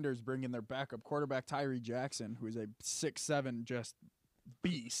Defenders bring in their backup quarterback, Tyree Jackson, who is a 6'7", just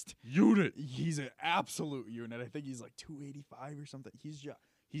beast. Unit. He's an absolute unit. I think he's like 285 or something. He's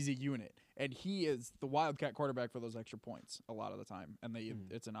a unit. And he is the Wildcat quarterback for those extra points a lot of the time. And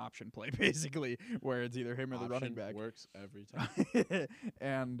it's an option play, basically, where it's either him or the running back. Works every time.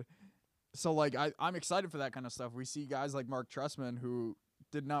 And so, like, I'm excited for that kind of stuff. We see guys like Mark Trestman, who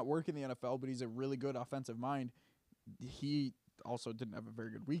did not work in the NFL, but he's a really good offensive mind. He also didn't have a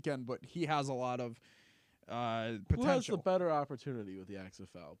very good weekend, but he has a lot of Who has the potential. better opportunity with the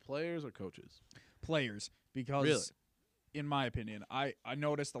XFL, players or coaches? Players, because Really? in my opinion, I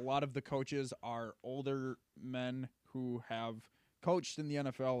noticed a lot of the coaches are older men who have coached in the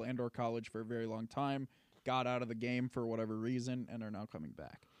NFL and or college for a very long time, got out of the game for whatever reason, and are now coming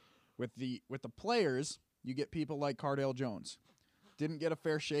back. With the players, you get people like Cardale Jones. Didn't get a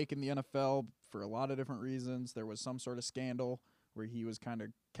fair shake in the NFL for a lot of different reasons. There was some sort of scandal where he was kind of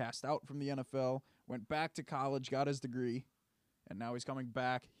cast out from the NFL, went back to college, got his degree, and now he's coming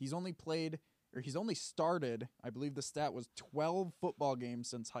back. He's only started, I believe the stat was 12 football games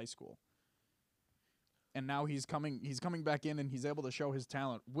since high school. And now he's coming back in and he's able to show his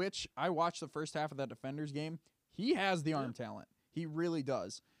talent, which I watched the first half of that Defenders game. He has the arm talent. He really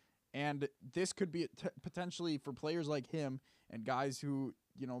does. And this could be potentially for players like him and guys who,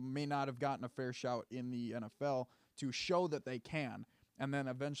 may not have gotten a fair shout in the NFL to show that they can, and then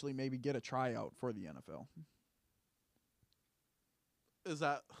eventually maybe get a tryout for the NFL. Is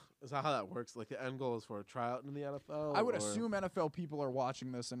that how that works? Like the end goal is for a tryout in the NFL? I would or- assume NFL people are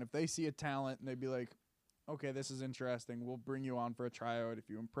watching this, and if they see a talent and they'd be like, okay, this is interesting, we'll bring you on for a tryout. If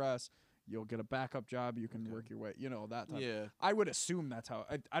you impress, you'll get a backup job. You can work your way, that type. Yeah. I would assume that's how.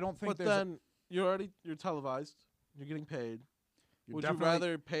 I don't think But there's then you're televised. You're getting paid. you're Would you definitely-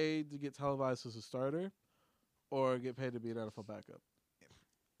 rather paid to get televised as a starter or get paid to be an NFL backup?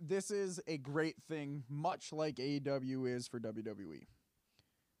 This is a great thing, much like AEW is for WWE.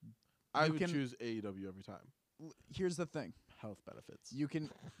 I You would can- choose AEW every time. Here's the thing. Health benefits. You can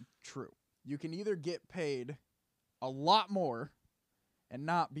either get paid a lot more and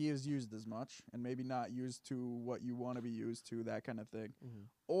not be as used as much and maybe not used to what you want to be used to, that kind of thing. Mhm.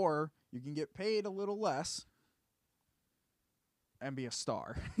 Or you can get paid a little less and be a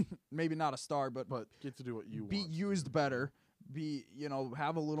star. Maybe not a star, but get to do what you be want. used better,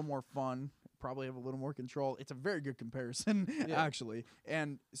 have a little more fun, probably have a little more control. It's a very good comparison, Yeah. actually.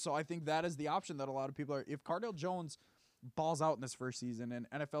 And so I think that is the option that a lot of people are. If Cardale Jones balls out in this first season and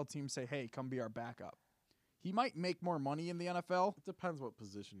NFL teams say, hey, come be our backup, he might make more money in the NFL. It depends what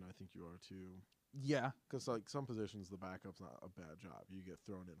position I think you are too. Yeah. Because like some positions, the backup's not a bad job. You get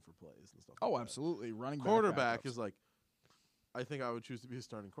thrown in for plays and stuff. Oh, like that. absolutely. Running back Quarterback backups. is like, I think I would choose to be a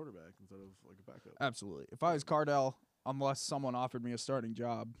starting quarterback instead of like a backup. Absolutely. If I was Cardell, unless someone offered me a starting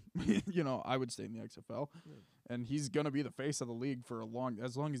job, I would stay in the XFL. Yeah. And he's going to be the face of the league for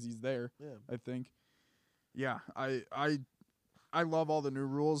as long as he's there, Yeah. I think. Yeah, I love all the new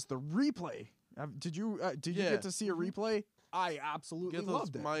rules. The replay. Did you Yeah. get to see a replay? I absolutely Get those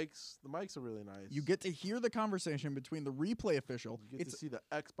loved it. mics. The mics are really nice. You get to hear the conversation between the replay official. You get to see the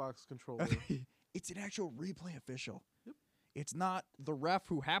Xbox controller. It's an actual replay official. Yep. It's not the ref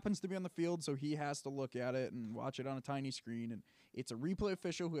who happens to be on the field, so he has to look at it and watch it on a tiny screen. And it's a replay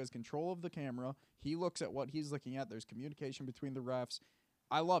official who has control of the camera. He looks at what he's looking at. There's communication between the refs.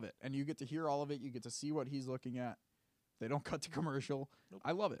 I love it. And you get to hear all of it. You get to see what he's looking at. They don't cut to commercial. Nope.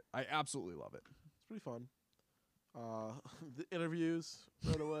 I love it. I absolutely love it. It's pretty fun. The interviews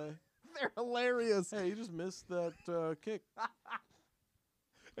right away. They're hilarious. Hey, you just missed that kick.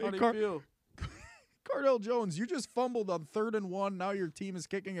 Hey, How do you feel? Cardale Jones, you just fumbled on 3rd and 1. Now your team is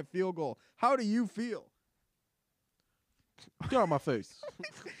kicking a field goal. How do you feel? Get out of my face.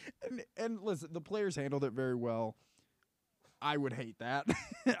 And listen, the players handled it very well. I would hate that.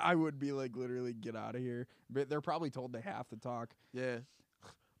 I would be like, literally, get out of here. But they're probably told they have to talk. Yeah.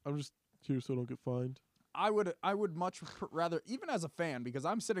 I'm just here so I don't get fined. I would much rather, even as a fan, because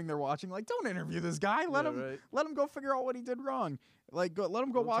I'm sitting there watching, like, don't interview this guy. Let him go figure out what he did wrong. Like, let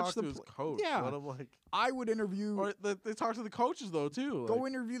him go watch talk the to his coach. Yeah. Let him like. I would interview. Or they talk to the coaches though too. Go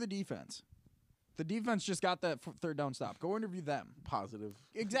like, interview the defense. The defense just got that 3rd down stop. Go interview them. positive.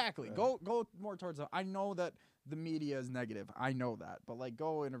 Exactly. Yeah. Go more towards the, I know that the media is negative. I know that. But like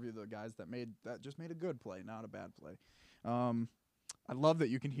go interview the guys that just made a good play, not a bad play. I love that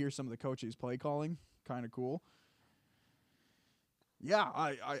you can hear some of the coaches play calling. Kind of cool. Yeah,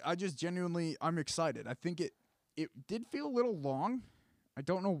 I just genuinely I'm excited. I think it did feel a little long. I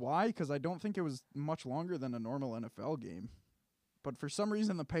don't know why, because I don't think it was much longer than a normal NFL game. But for some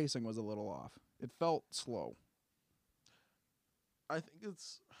reason the pacing was a little off. It felt slow. I think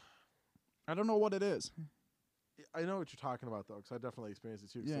it's. I don't know what it is. I know what you're talking about though, because I definitely experienced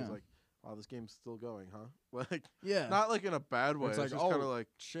it too. 'Cause Yeah. It's like, wow, this game's still going, huh? Like, Yeah. not like in a bad way. It's It's, like, just oh, kind of like,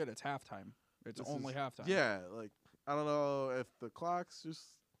 shit, it's halftime. It's This only is- halftime. yeah, like I don't know if the clocks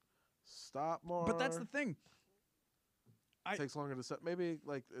just stop more. But that's the thing. It takes longer to set. Maybe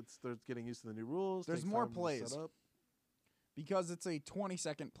like they're getting used to the new rules. There's takes more time to plays. set up. Because it's a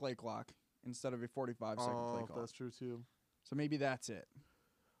 20-second play clock instead of a 45-second play Oh, clock. that's true too. So maybe that's it.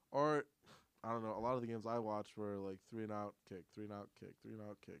 Or I don't know. A lot of the games I watched were like 3-and-out kick, 3-and-out kick,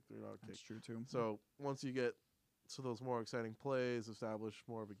 3-and-out kick, 3-and-out kick. That's true too. So once you get to those more exciting plays, establish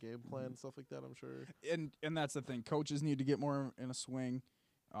more of a game plan and stuff like that, I'm sure. And that's the thing. Coaches need to get more in a swing.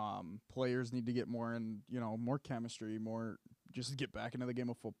 Players need to get more in, more chemistry, more just get back into the game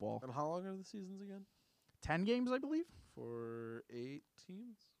of football. And how long are the seasons again? 10 games, I believe. For 8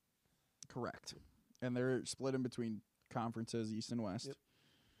 teams? Correct. And they're split in between conferences, East and West. Yep.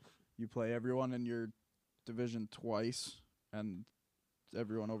 You play everyone in your division twice and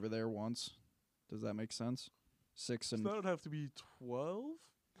everyone over there once. Does that make sense? 6 and So that would have to be 12?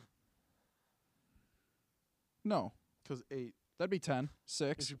 no, Because 8. that'd be 10. If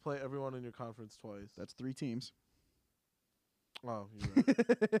 6. you play everyone in your conference twice. That's 3 teams. Oh, you're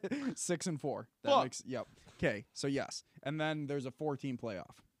right. 6 and 4. That Fuck. makes yep. Okay, so yes, and then there's a 4-team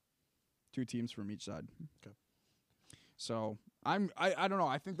playoff. 2 teams from each side. Okay. So I don't know.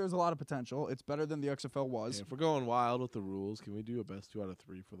 I think there's a lot of potential. It's better than the XFL was. Yeah, if we're going wild with the rules, can we do a best 2 out of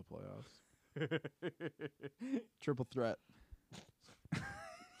 3 for the playoffs? Triple threat.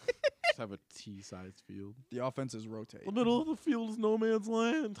 Just have a T-sized field. The offenses rotate. The middle of the field is no man's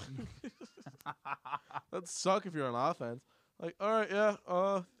land. That'd suck if you're on offense. Like, all right,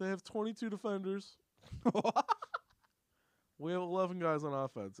 yeah, they have 22 defenders. We have 11 guys on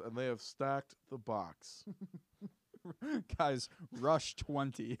offense, and they have stacked the box. Guys, rush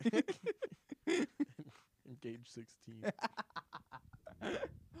 20. Engage 16.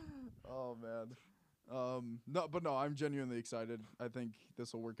 Oh man. No, I'm genuinely excited. I think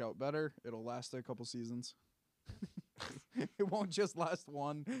this will work out better. It'll last a couple seasons. It won't just last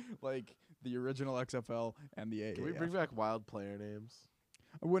one like the original XFL and the AAF. Can we bring back wild player names?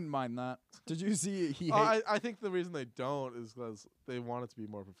 I wouldn't mind that. Did you see I think the reason they don't is because they want it to be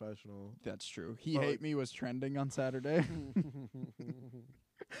more professional. That's true. He But, Hate like- Me was trending on Saturday,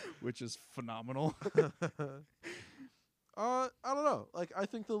 which is phenomenal. I don't know. Like, I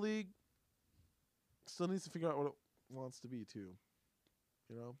think the league still needs to figure out what it wants to be too.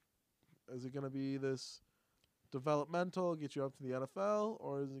 You know, is it going to be this developmental, get you up to the NFL,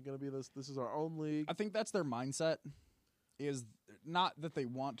 or is it going to be this is our own league? I think that's their mindset. Is not that they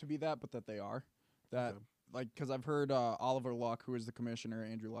want to be that, but that they are. That Okay. because I've heard Oliver Luck, who is the commissioner,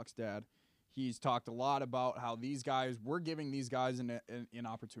 Andrew Luck's dad. He's talked a lot about how we're giving these guys an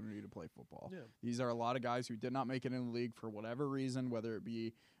opportunity to play football. Yeah. These are a lot of guys who did not make it in the league for whatever reason, whether it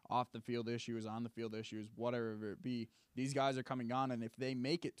be off the field issues, on the field issues, whatever it be. These guys are coming on, and if they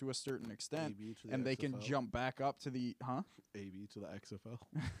make it to a certain extent, AB to the and they can XFL. jump back up to the AB to the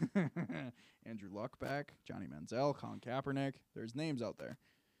XFL. Andrew Luck back, Johnny Manziel, Colin Kaepernick. There's names out there.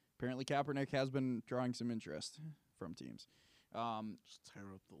 Apparently, Kaepernick has been drawing some interest from teams. Just tear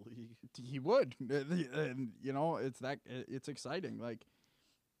up the league. He would, and it's exciting. Like,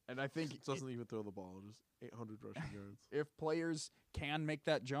 and I think It doesn't even throw the ball, just 800 rushing yards. if players can make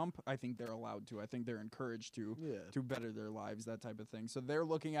that jump, I think they're allowed to. I think they're encouraged to Yeah. better their lives, that type of thing. So they're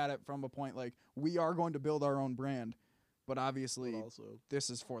looking at it from a point like we are going to build our own brand, but obviously But also, this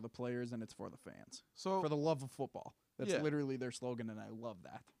is for the players and it's for the fans, so for the love of football. That's Yeah. literally their slogan, and I love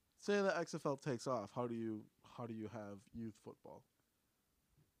that. say the XFL takes off. How do you have youth football?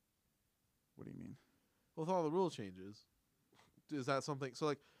 What do you mean? With all the rule changes, is that something? So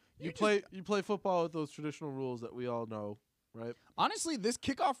like you You play football with those traditional rules that we all know, right? Honestly, this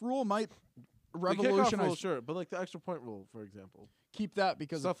kickoff rule might The kickoff revolutionize. rule, sure, but like the extra point rule, for example, Keep that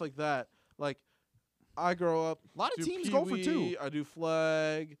because stuff like that. Like I grow up. a lot of do teams go for Pee-wee, 2. I do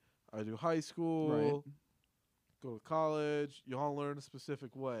flag. I do high school. Right. Go to college. You all learn a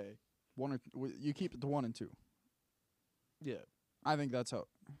specific way. You keep it to 1 and 2. Yeah, I think that's how.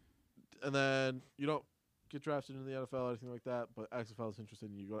 and then you don't get drafted into the NFL or anything like that. But XFL is interested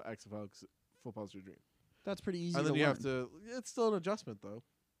in you. Go to XFL because football's your dream. That's pretty easy. And then to you learn. have to. It's still an adjustment though.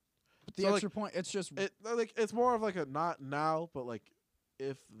 But the so, like, extra point. It's just It's more of like a not now, but like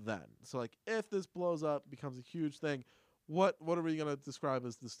if then. So like if this blows up, becomes a huge thing, what are we gonna describe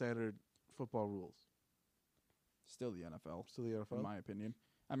as the standard football rules? still the NFL, Still the NFL. in my opinion.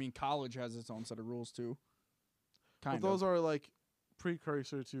 I mean, college has its own set of rules too. But those are like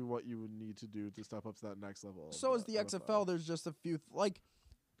precursor to what you would need to do to step up to that next level. of So is the XFL. NFL. There's just a few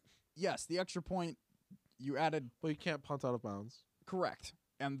yes, the extra point you added. But you can't punt out of bounds. Correct.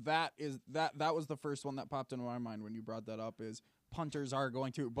 And that was the first one that popped into my mind when you brought that up is punters are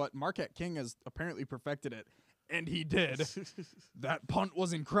going to, but Marquette King has apparently perfected it, and he did. That punt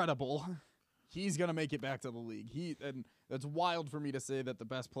was incredible. He's going to make it back to the league. And it's wild for me to say that the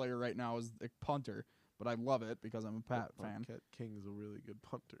best player right now is a punter, but I love it because I'm a Pat fan. Marquette King is a really good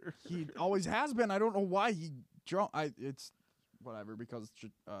punter. He always has been. I don't know why whatever because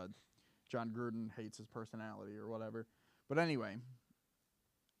John Gruden hates his personality or whatever. But anyway,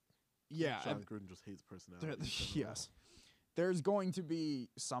 yeah, John Gruden just hates personality. yes, there's going to be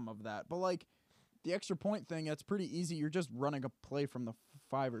some of that, but like the extra point thing, that's pretty easy. You're just running a play from the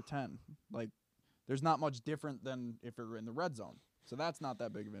 5 or 10. Like, there's not much different than if you're in the red zone. So that's not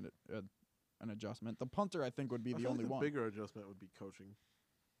that big of an adjustment. The punter, I think, would be the only one. The bigger adjustment would be coaching.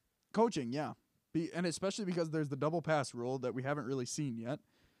 Coaching, yeah. And especially because there's the double pass rule that we haven't really seen yet.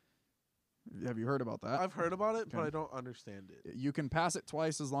 Have you heard about that? I've heard about it, but Okay. I don't understand it. You can pass it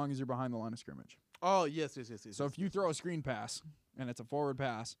twice as long as you're behind the line of scrimmage. Oh, yes. So if you throw a screen pass and it's a forward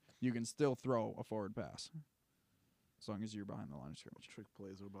pass, you can still throw a forward pass as long as you're behind the line of scrimmage. Trick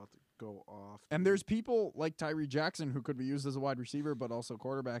plays are about to go off. And there's people like Tyree Jackson who could be used as a wide receiver, but also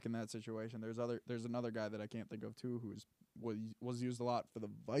quarterback in that situation. There's another guy that I can't think of too who was used a lot for the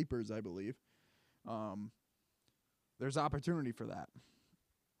Vipers, I believe. There's opportunity for that.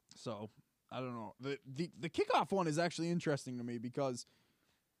 So I don't know. The kickoff one is actually interesting to me because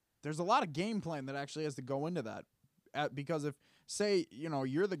there's a lot of game plan that actually has to go into that. Because if, say,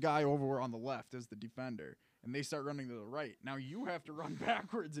 you're the guy over on the left as the defender, and they start running to the right, now you have to run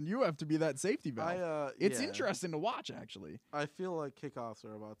backwards, and you have to be that safety valve. It's interesting to watch, actually. I feel like kickoffs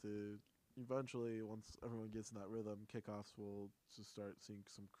are about to eventually, once everyone gets in that rhythm, kickoffs will just start seeing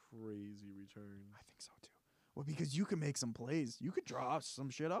some crazy returns. I think so, too. Well, because you can make some plays. You could draw some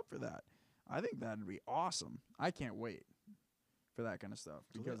shit up for that. I think that'd be awesome. I can't wait for that kind of stuff.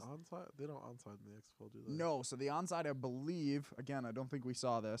 Because they don't onside in the XFL, do they? No, so the onside, I believe, again, I don't think we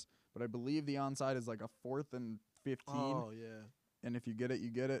saw this, but I believe the onside is like a 4th and 15. Oh, yeah. And if you get it, you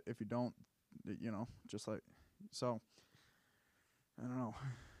get it. If you don't, just like, so, I don't know.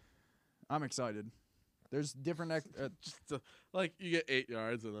 I'm excited. There's different, like you get 8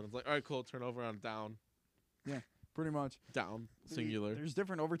 yards and then it's like, all right, cool, turnover on down. Yeah, pretty much. Down, singular. There's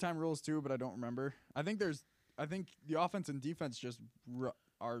different overtime rules too, but I don't remember. I think the offense and defense just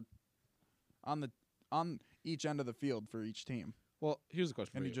are on each end of the field for each team, Well, here's a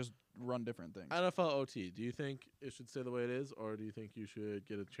question and for you just run different things. NFL OT, do you think it should stay the way it is, or do you think you should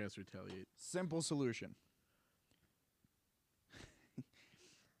get a chance to retaliate? Simple solution.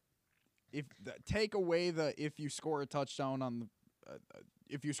 Take away if you score a touchdown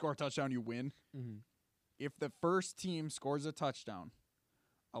if you score a touchdown, you win. Mm-hmm. If the first team scores a touchdown,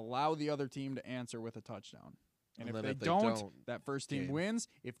 allow the other team to answer with a touchdown. And if they don't, that first team wins.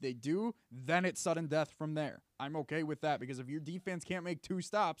 If they do, then it's sudden death from there. I'm okay with that because if your defense can't make 2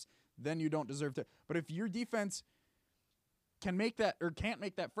 stops, then you don't deserve to. But if your defense can make that or can't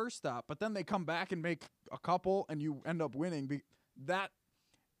make that first stop, but then they come back and make a couple and you end up winning,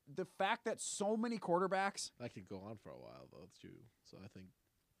 the fact that so many quarterbacks, that could go on for a while though too. So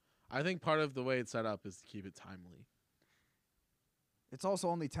I think part of the way it's set up is to keep it timely. It's also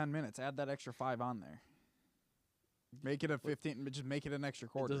only 10 minutes. Add that extra 5 on there. Make it a 15. Just make it an extra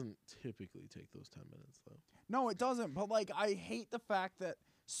quarter. It doesn't typically take those 10 minutes though. No, it doesn't. But I hate the fact that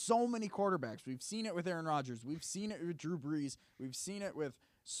so many quarterbacks. We've seen it with Aaron Rodgers. We've seen it with Drew Brees. We've seen it with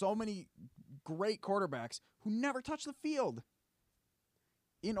so many great quarterbacks who never touch the field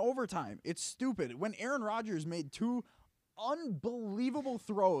in overtime. It's stupid. When Aaron Rodgers made 2 unbelievable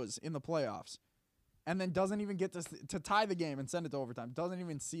throws in the playoffs and then doesn't even get to tie the game and send it to overtime, doesn't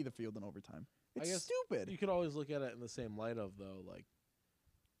even see the field in overtime. It's stupid. You could always look at it in the same light of though, like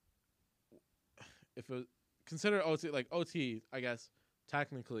if it consider OT, I guess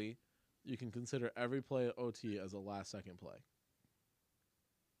technically you can consider every play at OT as a last second play.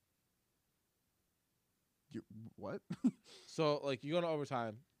 What? So you go to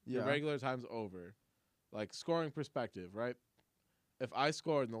overtime, your Yeah. regular time's over. Scoring perspective, right? If I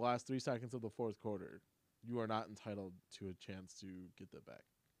scored in the last 3 seconds of the 4th quarter, you are not entitled to a chance to get that back.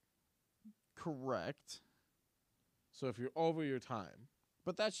 Correct. So if you're over your time.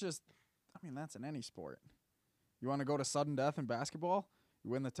 But that's that's in any sport. You want to go to sudden death in basketball?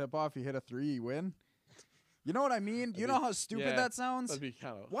 You win the tip-off, you hit a 3, you win? You know what I mean? You know how stupid that sounds? That'd be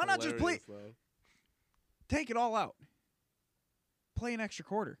kind of Why not just play? Take it all out. Play an extra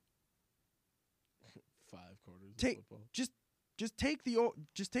quarter. 5 quarters of football. Just take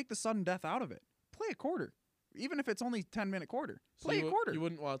the sudden death out of it. Play a quarter. Even if it's only 10-minute quarter. Play a quarter. You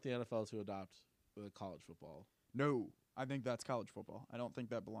wouldn't want the NFL to adopt the college football. No, I think that's college football. I don't think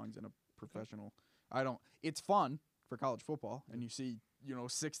that belongs in a professional. It's fun for college football and you see,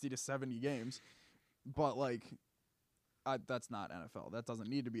 60 to 70 games, but that's not NFL. That doesn't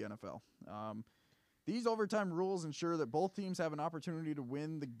need to be NFL. These overtime rules ensure that both teams have an opportunity to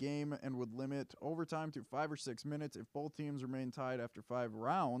win the game and would limit overtime to 5 or 6 minutes if both teams remain tied after 5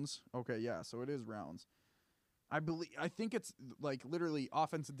 rounds. Okay, yeah, so it is rounds. I think it's like literally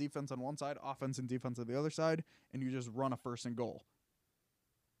offense and defense on one side, offense and defense on the other side, and you just run a 1st and goal.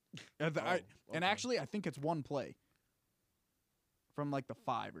 And, and actually, I think it's one play from like the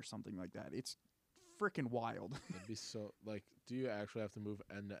 5 or something like that. It's freaking wild. It'd be so like. Do you actually have to move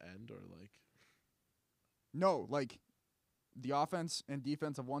end to end or like? No, like the offense and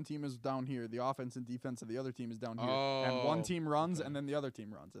defense of one team is down here. The offense and defense of the other team is down here. And one team runs, okay. and then the other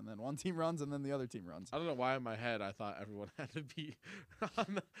team runs, and then one team runs, and then the other team runs. I don't know why in my head I thought everyone had to be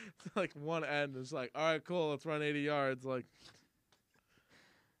on the, like one end. It's like, all right, cool, let's run 80 yards. Like,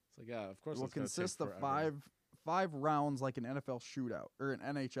 it's like, yeah, of course. It will it's gonna consist take of forever. five rounds, like an NFL shootout or an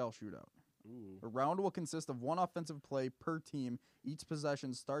NHL shootout. Ooh. A round will consist of one offensive play per team. Each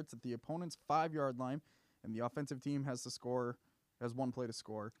possession starts at the opponent's 5-yard line, and the offensive team has one play to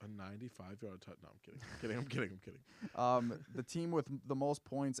score. A 95-yard touchdown. No, I'm kidding. The team with the most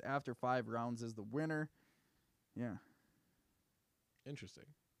points after 5 rounds is the winner. Yeah, Interesting.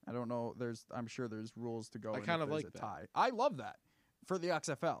 I don't know. I'm sure there's rules to go. I in kind if of there's like a that. tie. I love that for the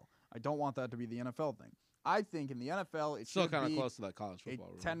XFL. I don't want that to be the NFL thing. I think in the NFL it Still should kind of be close to that college a football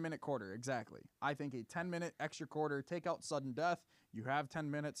rule. 10-minute quarter. Exactly. I think a 10-minute extra quarter, take out sudden death. You have 10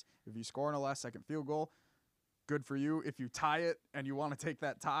 minutes. If you score in a last-second field goal, good for you. If you tie it and you want to take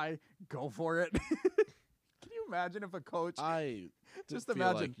that tie, go for it. Can you imagine if a coach I just feel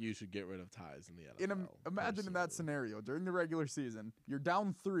imagine like you should get rid of ties in the NFL. imagine in that personally. scenario during the regular season, you're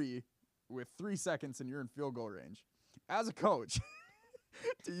down 3 with 3 seconds and you're in field goal range. As a coach,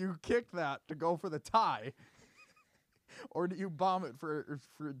 do you kick that to go for the tie, or do you bomb it for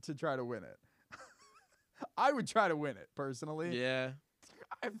to try to win it? I would try to win it personally. Yeah.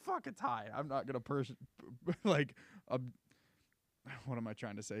 I fuck a tie. I'm not gonna what am I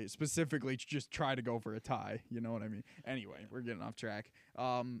trying to say? Specifically, just try to go for a tie. You know what I mean? Anyway, we're getting off track.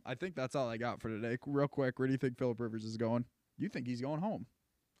 I think that's all I got for today. Real quick, where do you think Phillip Rivers is going? You think he's going home?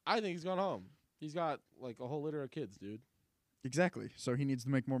 I think he's going home. He's got like a whole litter of kids, dude. Exactly. So he needs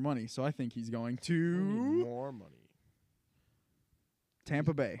to make more money. So I think he's going We need to more money.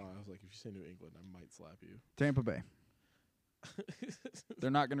 Tampa Bay. I was like, if you say New England, I might slap you. Tampa Bay.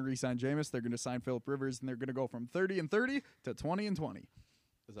 They're not going to re-sign Jameis. They're going to sign Phillip Rivers, and they're going to go from 30-30 to 20-20.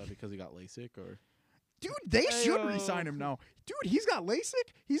 Is that because he got LASIK or? Dude, they should Ayo. re-sign him now. Dude, he's got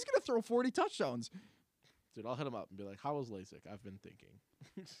LASIK. He's going to throw 40 touchdowns. Dude, I'll hit him up and be like, how was LASIK? I've been thinking.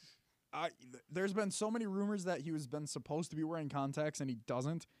 There's been so many rumors that he was been supposed to be wearing contacts and he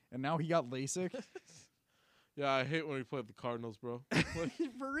doesn't, and now he got LASIK. Yeah, I hate when we play with the Cardinals, bro.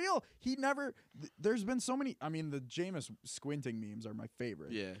 For real, he never. There's been so many. I mean, the Jameis squinting memes are my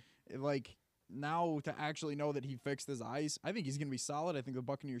favorite. Yeah. Like now to actually know that he fixed his eyes, I think he's gonna be solid. I think the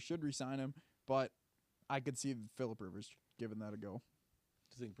Buccaneers should re-sign him, but I could see Phillip Rivers giving that a go.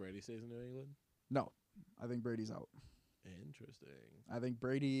 Do you think Brady stays in New England? No, I think Brady's out. Interesting. I think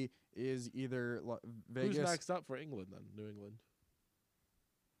Brady is either Vegas. Who's next up for England then? New England.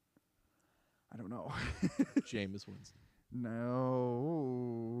 I don't know. Jameis Winston.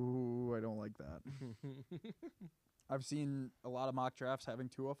 No, I don't like that. I've seen a lot of mock drafts having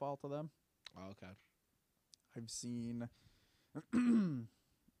Tua fall to them. Oh, okay. I've seen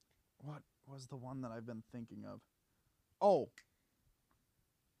what was the one that I've been thinking of? Oh,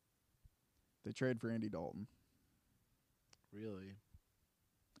 they trade for Andy Dalton. Really?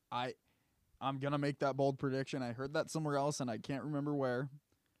 I'm gonna make that bold prediction. I heard that somewhere else and I can't remember where,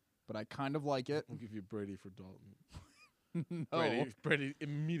 but I kind of like it. I'll give you Brady for Dalton. No, Brady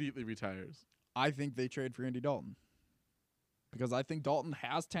immediately retires. I think they trade for Andy Dalton because I think Dalton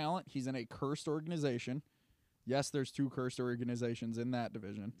has talent. He's in a cursed organization. Yes, there's 2 cursed organizations in that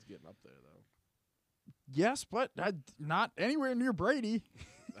division. He's getting up there, though. Yes, but not anywhere near Brady.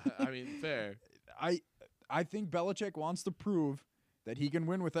 I mean, fair. I think Belichick wants to prove that he can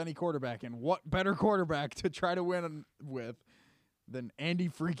win with any quarterback, and what better quarterback to try to win with than Andy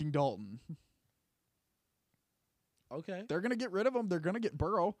freaking Dalton? Okay. They're going to get rid of him. They're going to get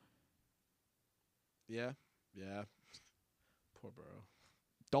Burrow. Yeah. Yeah. Poor Burrow.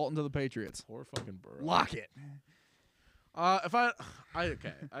 Dalton to the Patriots. Poor fucking Burrow. Lock it.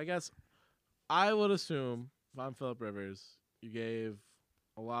 Okay. I guess I would assume if I'm Phillip Rivers, you gave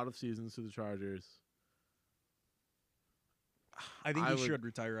a lot of seasons to the Chargers. I think I he would- should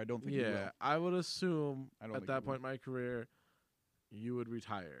retire. I don't think he will. Yeah, I would assume I don't at think that he point in my career, you would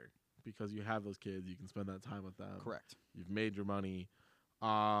retire because you have those kids. You can spend that time with them. Correct. You've made your money. But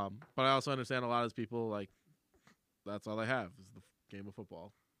I also understand a lot of those people, like, that's all they have is the game of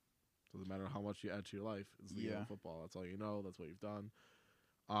football. Doesn't matter how much you add to your life. It's the game Yeah. of football. That's all you know. That's what you've done.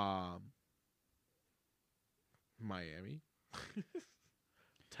 Miami.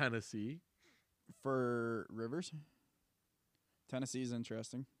 Tennessee. for Rivers. Tennessee's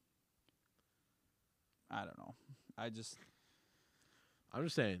interesting. I don't know. I'm just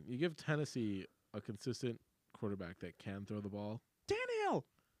saying, you give Tennessee a consistent quarterback that can throw the ball, Tannehill.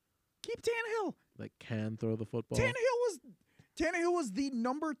 Keep Tannehill. that can throw the football. Tannehill was the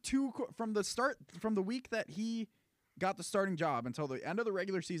number 2 from the week that he got the starting job until the end of the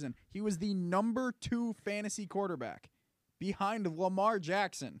regular season. He was the number 2 fantasy quarterback behind Lamar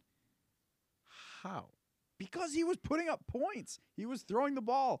Jackson. How? Because he was putting up points. He was throwing the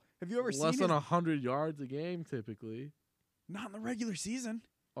ball. Have you ever seen less than 100 yards a game typically? Not in the regular season.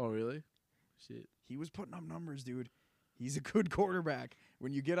 Oh, really? Shit. He was putting up numbers, dude. He's a good quarterback.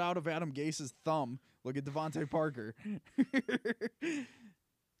 When you get out of Adam Gase's thumb, look at Devontae Parker.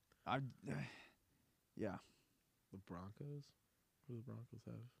 Yeah. The Broncos? Who do the Broncos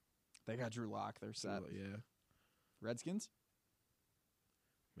have? They got Drew Lock. They're set. Yeah. Redskins?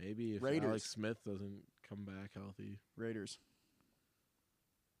 Maybe if Raiders. Alex Smith doesn't come back healthy. Raiders.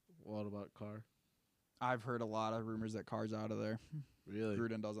 What about Carr? I've heard a lot of rumors that Carr's out of there. Really?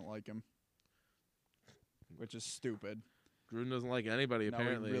 Gruden doesn't like him, which is stupid. Gruden doesn't like anybody,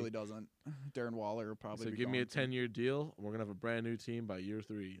 apparently. No, he really doesn't. Darren Waller will probably So be give me a gone soon. 10-year deal, and we're going to have a brand new team by year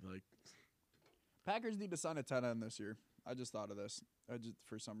 3. Like, Packers need to sign a tight end this year. I just thought of this.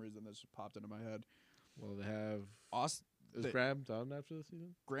 For some reason, this just popped into my head. well, they have... Is They- Graham done after the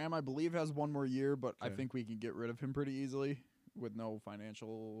season? Graham, I believe, has one more year, but I Okay. think we can get rid of him pretty easily with no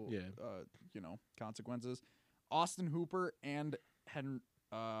financial, Yeah. consequences. Austin Hooper and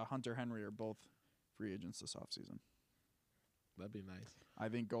Hunter Henry are both free agents this offseason. That'd be nice. I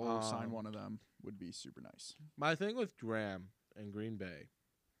think go sign Um, one of them would be super nice. My thing with Graham and Green Bay,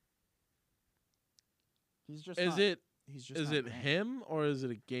 He's just is it Graham. him or is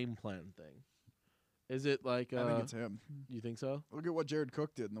it a game plan thing? Is it like I think it's him. you think so? Look at what Jared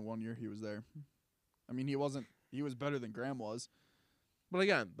Cook did in the 1 year he was there. I mean, he was better than Graham was. But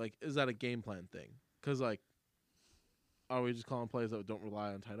again, like, is that a game plan thing? Because, like, are we just calling plays that don't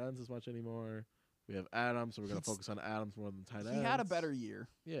rely on tight ends as much anymore? We have Adams, so we're going to He's- focus on Adams more than tight ends. He had a better year.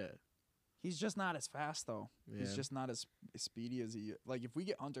 Yeah. He's just not as fast, though. Yeah. He's just not as speedy as he... Like, if we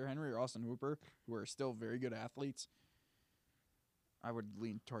get Hunter Henry or Austin Hooper, who are still very good athletes, I would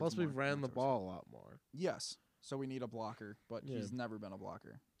lean towards... Plus, more- we've ran more the towards- ball a lot more. Yes. So we need a blocker, but Yeah. he's never been a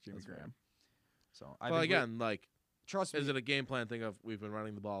blocker, Jimmy That's fair. Graham. So, But again, like, trust me. is it a game plan thing of we've been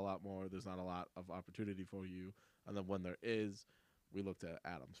running the ball a lot more, there's not a lot of opportunity for you, and then when there is, we looked at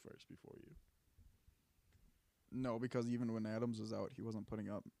Adams first before you? No, because even when Adams was out, he wasn't putting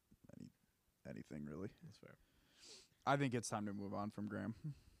up anything, really. That's fair. I think it's time to move on from Graham.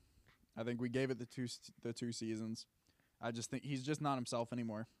 I think we gave it the two seasons. I just think he's just not himself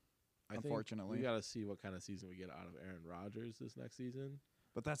anymore. I think Unfortunately. we got to see what kind of season we get out of Aaron Rodgers this next season.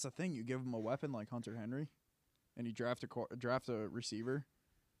 But that's the thing. You give him a weapon like Hunter Henry, and you draft a receiver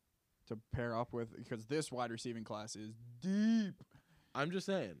to pair up with, because this wide receiving class is deep. I'm just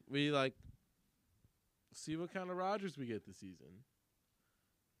saying, we like see what kind of Rodgers we get this season.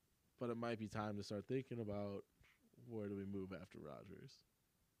 But it might be time to start thinking about where do we move after Rodgers.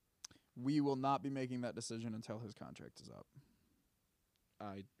 We will not be making that decision until his contract is up.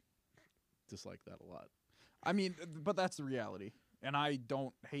 I dislike that a lot. I mean, but that's the reality. And I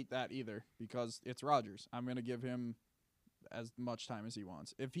don't hate that either, because it's Rodgers. I'm going to give him as much time as he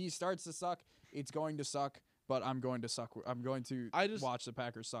wants. If he starts to suck, it's going to suck, but I'm going to suck. I'm going to watch the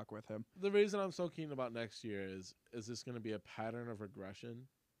Packers suck with him. The reason I'm so keen about next year is this going to be a pattern of regression?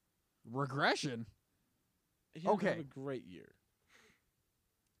 Regression? He didn't Okay. have a great year.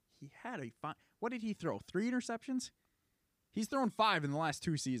 He had a fine. What did he throw? 3 interceptions? He's thrown 5 in the last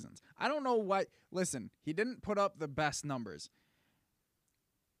 2 seasons. I don't know what. Listen, he didn't put up the best numbers,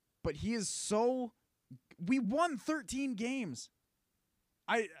 but he is so. We won 13 games.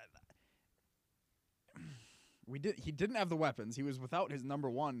 We did. He didn't have the weapons. He was without his number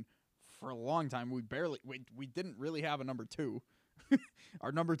 1 for a long time. We didn't really have a number 2.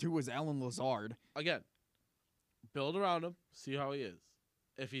 Our number 2 was Alan Lazard. Again, build around him, see how he is.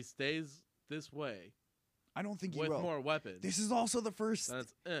 If he stays this way I don't think he with will. more weapons, This is also the first. then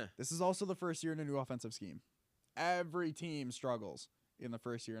it's This is also the first year in a new offensive scheme. Every team struggles in the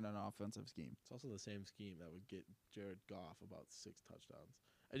first year in an offensive scheme. It's also the same scheme that would get Jared Goff about 6 touchdowns.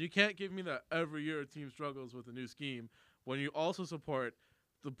 And you can't give me that every year a team struggles with a new scheme when you also support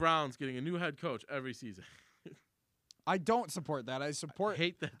the Browns getting a new head coach every season. I don't support that. I support. I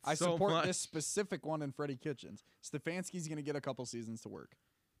hate that I so support much. this specific one in Freddie Kitchens. Stefanski's going to get a couple seasons to work.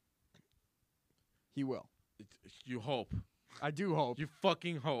 He will. You hope. I do hope. You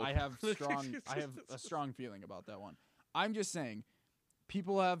fucking hope. I have a strong feeling about that one. I'm just saying,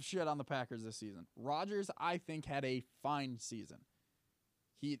 people have shit on the Packers this season. Rodgers, I think, had a fine season.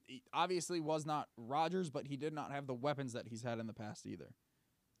 He obviously was not Rodgers, but he did not have the weapons that he's had in the past either.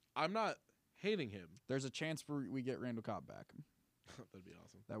 I'm not hating him. There's a chance we get Randall Cobb back. That'd be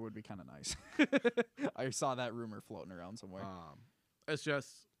awesome. That would be kind of nice. I saw that rumor floating around somewhere. It's just,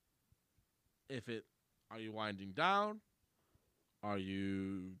 are you winding down? Are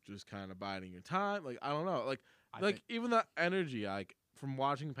you just kind of biding your time? Like, I don't know. Like even the energy, like from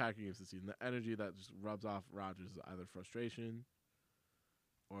watching Packer games this season, the energy that just rubs off Rodgers is either frustration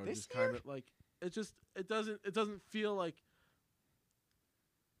or This just kind of like it doesn't feel like,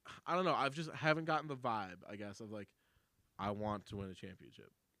 I don't know. I've just haven't gotten the vibe, I guess, of like I want to win a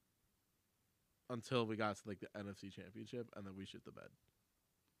championship until we got to like the NFC Championship and then we shit the bed.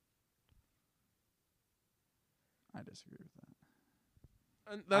 I disagree with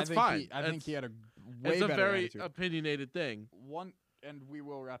that. And that's I think fine. I think he had a way it's a better very attitude. opinionated thing. And we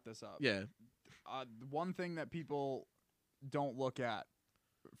will wrap this up. Yeah. One thing that people don't look at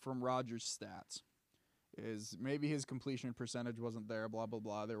from Rodgers' stats is maybe his completion percentage wasn't there, blah, blah,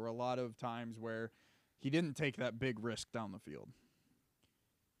 blah. There were a lot of times where he didn't take that big risk down the field.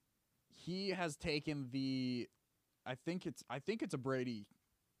 He has taken I think it's a Brady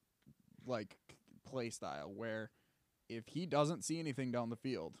like play style where if he doesn't see anything down the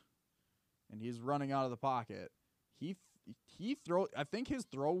field and he's running out of the pocket, I think his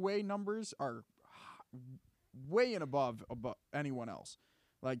throwaway numbers are way and above anyone else.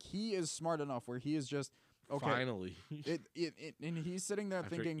 Like, he is smart enough where he is just okay. Finally. And he's sitting there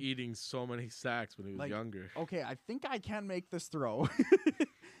After thinking, eating so many sacks when he was like, younger. okay, I think I can make this throw.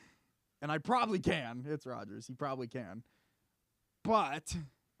 And I probably can. It's Rodgers. He probably can. But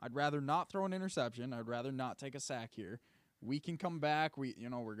I'd rather not throw an interception. I'd rather not take a sack here. We can come back. We're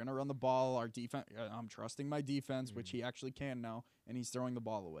going to run the ball. Our defense, I'm trusting my defense, which he actually can now, and he's throwing the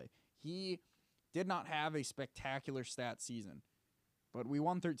ball away. He did not have a spectacular stat season, but we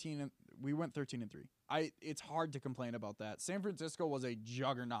went 13-3. It's hard to complain about that. San Francisco was a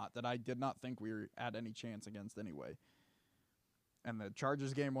juggernaut that I did not think we had any chance against anyway. And the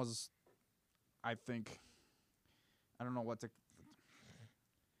Chargers game was, I think, I don't know what to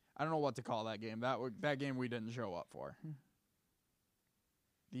call that game. That game we didn't show up for.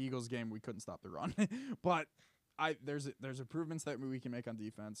 The Eagles game, we couldn't stop the run. But there's improvements that we can make on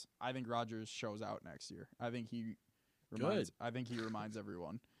defense. I think Rodgers shows out next year. I think he reminds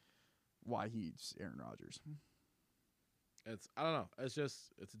everyone why he's Aaron Rodgers. I don't know. It's a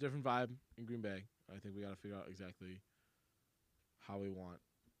different vibe in Green Bay. I think we got to figure out exactly how we want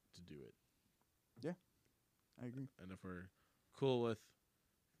to do it. Yeah, I agree. And if we're cool with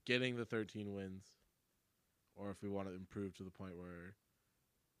getting the 13 wins, or if we want to improve to the point where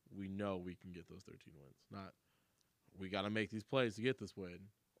we know we can get those 13 wins. Not, we got to make these plays to get this win,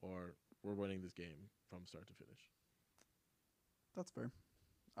 or we're winning this game from start to finish. That's fair.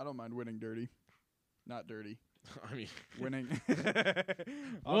 I don't mind winning dirty. Not dirty. I mean, winning.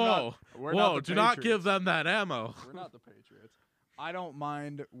 Whoa. Do not give them that ammo. We're not the Patriots. I don't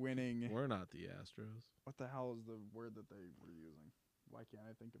mind winning. We're not the Astros. What the hell is the word that they were using? Why can't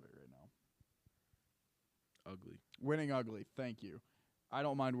I think of it right now? Ugly. Winning ugly. Thank you. I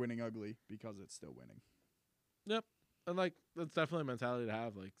don't mind winning ugly because it's still winning. Yep. And, like, that's definitely a mentality to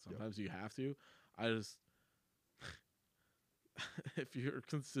have. Like, sometimes you have to. If you're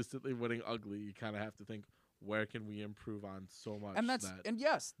consistently winning ugly, you kind of have to think, where can we improve on so much? And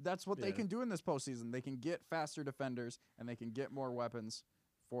yes, that's what they can do in this postseason. They can get faster defenders, and they can get more weapons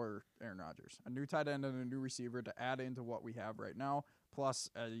for Aaron Rodgers. A new tight end and a new receiver to add into what we have right now, plus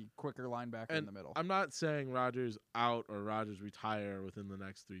a quicker linebacker in the middle. I'm not saying Rodgers out or Rodgers retire within the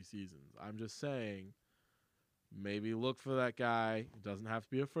next 3 seasons. I'm just saying maybe look for that guy. It doesn't have to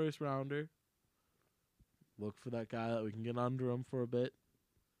be a first rounder. Look for that guy that we can get under him for a bit.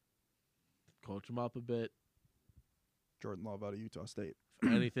 Coach him up a bit. Jordan Love out of Utah State.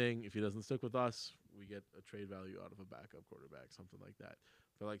 If anything, if he doesn't stick with us, we get a trade value out of a backup quarterback, something like that.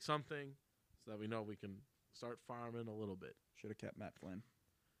 For like something so that we know we can start farming a little bit. Should have kept Matt Flynn.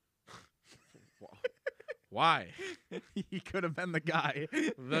 Why? He could have been the guy.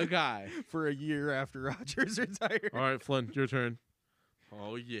 The guy. For a year after Rodgers retired. All right, Flynn, your turn.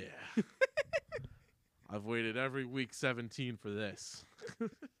 Oh, yeah. I've waited every week 17 for this.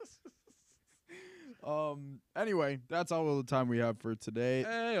 Anyway, that's all the time we have for today.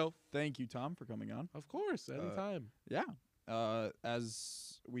 Hey-o. Thank you, Tom, for coming on. Of course, anytime. Yeah.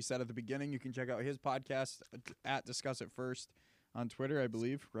 As we said at the beginning, you can check out his podcast at Discuss It First on Twitter, I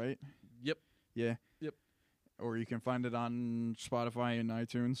believe, right? Yep. Yeah. Yep. Or you can find it on Spotify and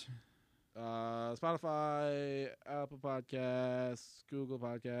iTunes. Spotify, Apple Podcasts, Google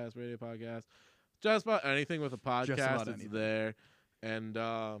Podcasts, Radio Podcasts, just about anything with a podcast is there. And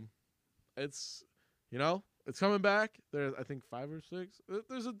it's, it's coming back. There's, I think, 5 or 6.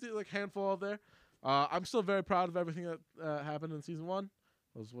 There's a handful of there. I'm still very proud of everything that happened in season 1,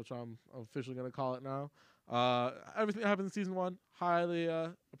 which I'm officially going to call it now. Everything that happened in season 1, highly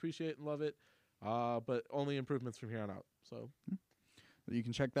appreciate and love it. But only improvements from here on out. So you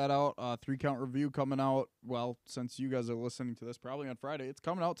can check that out. 3 Count Review coming out. Well, since you guys are listening to this probably on Friday, it's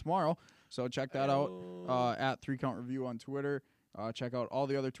coming out tomorrow. So check that out at 3 Count Review on Twitter. Check out all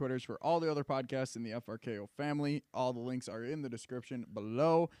the other Twitters for all the other podcasts in the FRKO family. All the links are in the description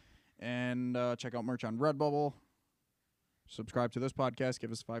below. And check out merch on Redbubble. Subscribe to this podcast.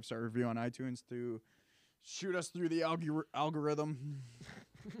 Give us a 5-star review on iTunes to shoot us through the algorithm.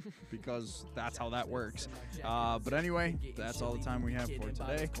 Because that's how that works. But anyway, that's all the time we have for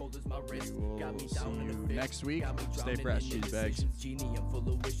today. We will see you next week. Stay fresh, cheese bags. Genie, I'm full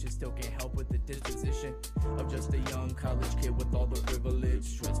of wishes, still can't help with the disposition of just a young college kid with all the privilege.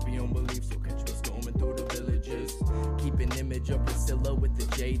 Stress beyond belief, so catch me storming through the villages. Keep an image of Priscilla with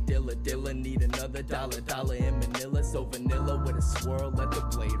the J Dilla. Dilla need another dollar in Manila. So vanilla with a swirl, let the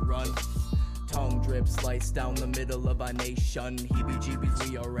blade run. Tongue drip sliced down the middle of our nation. Heebie-jeebies,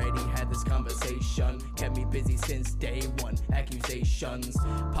 we already had this conversation. Kept me busy since day 1. Accusations,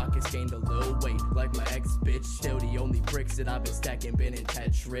 pockets gained a little weight like my ex-bitch. Still the only bricks that I've been stacking been in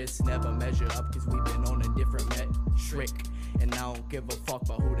Tetris. Never measure up cause we've been on a different metric. And I don't give a fuck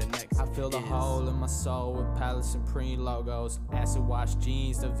about who the next I feel the hole in my soul with Palace Supreme logos. Acid wash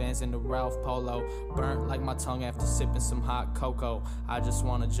jeans, the Vans and the Ralph Polo. Burnt like my tongue after sipping some hot cocoa. I just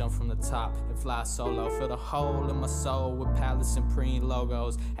wanna jump from the top and fly solo. Feel the hole in my soul with Palace Supreme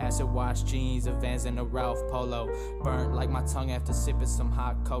logos. Acid wash jeans, the Vans and the Ralph Polo. Burnt like my tongue after sipping some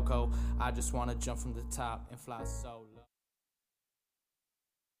hot cocoa. I just wanna jump from the top and fly solo.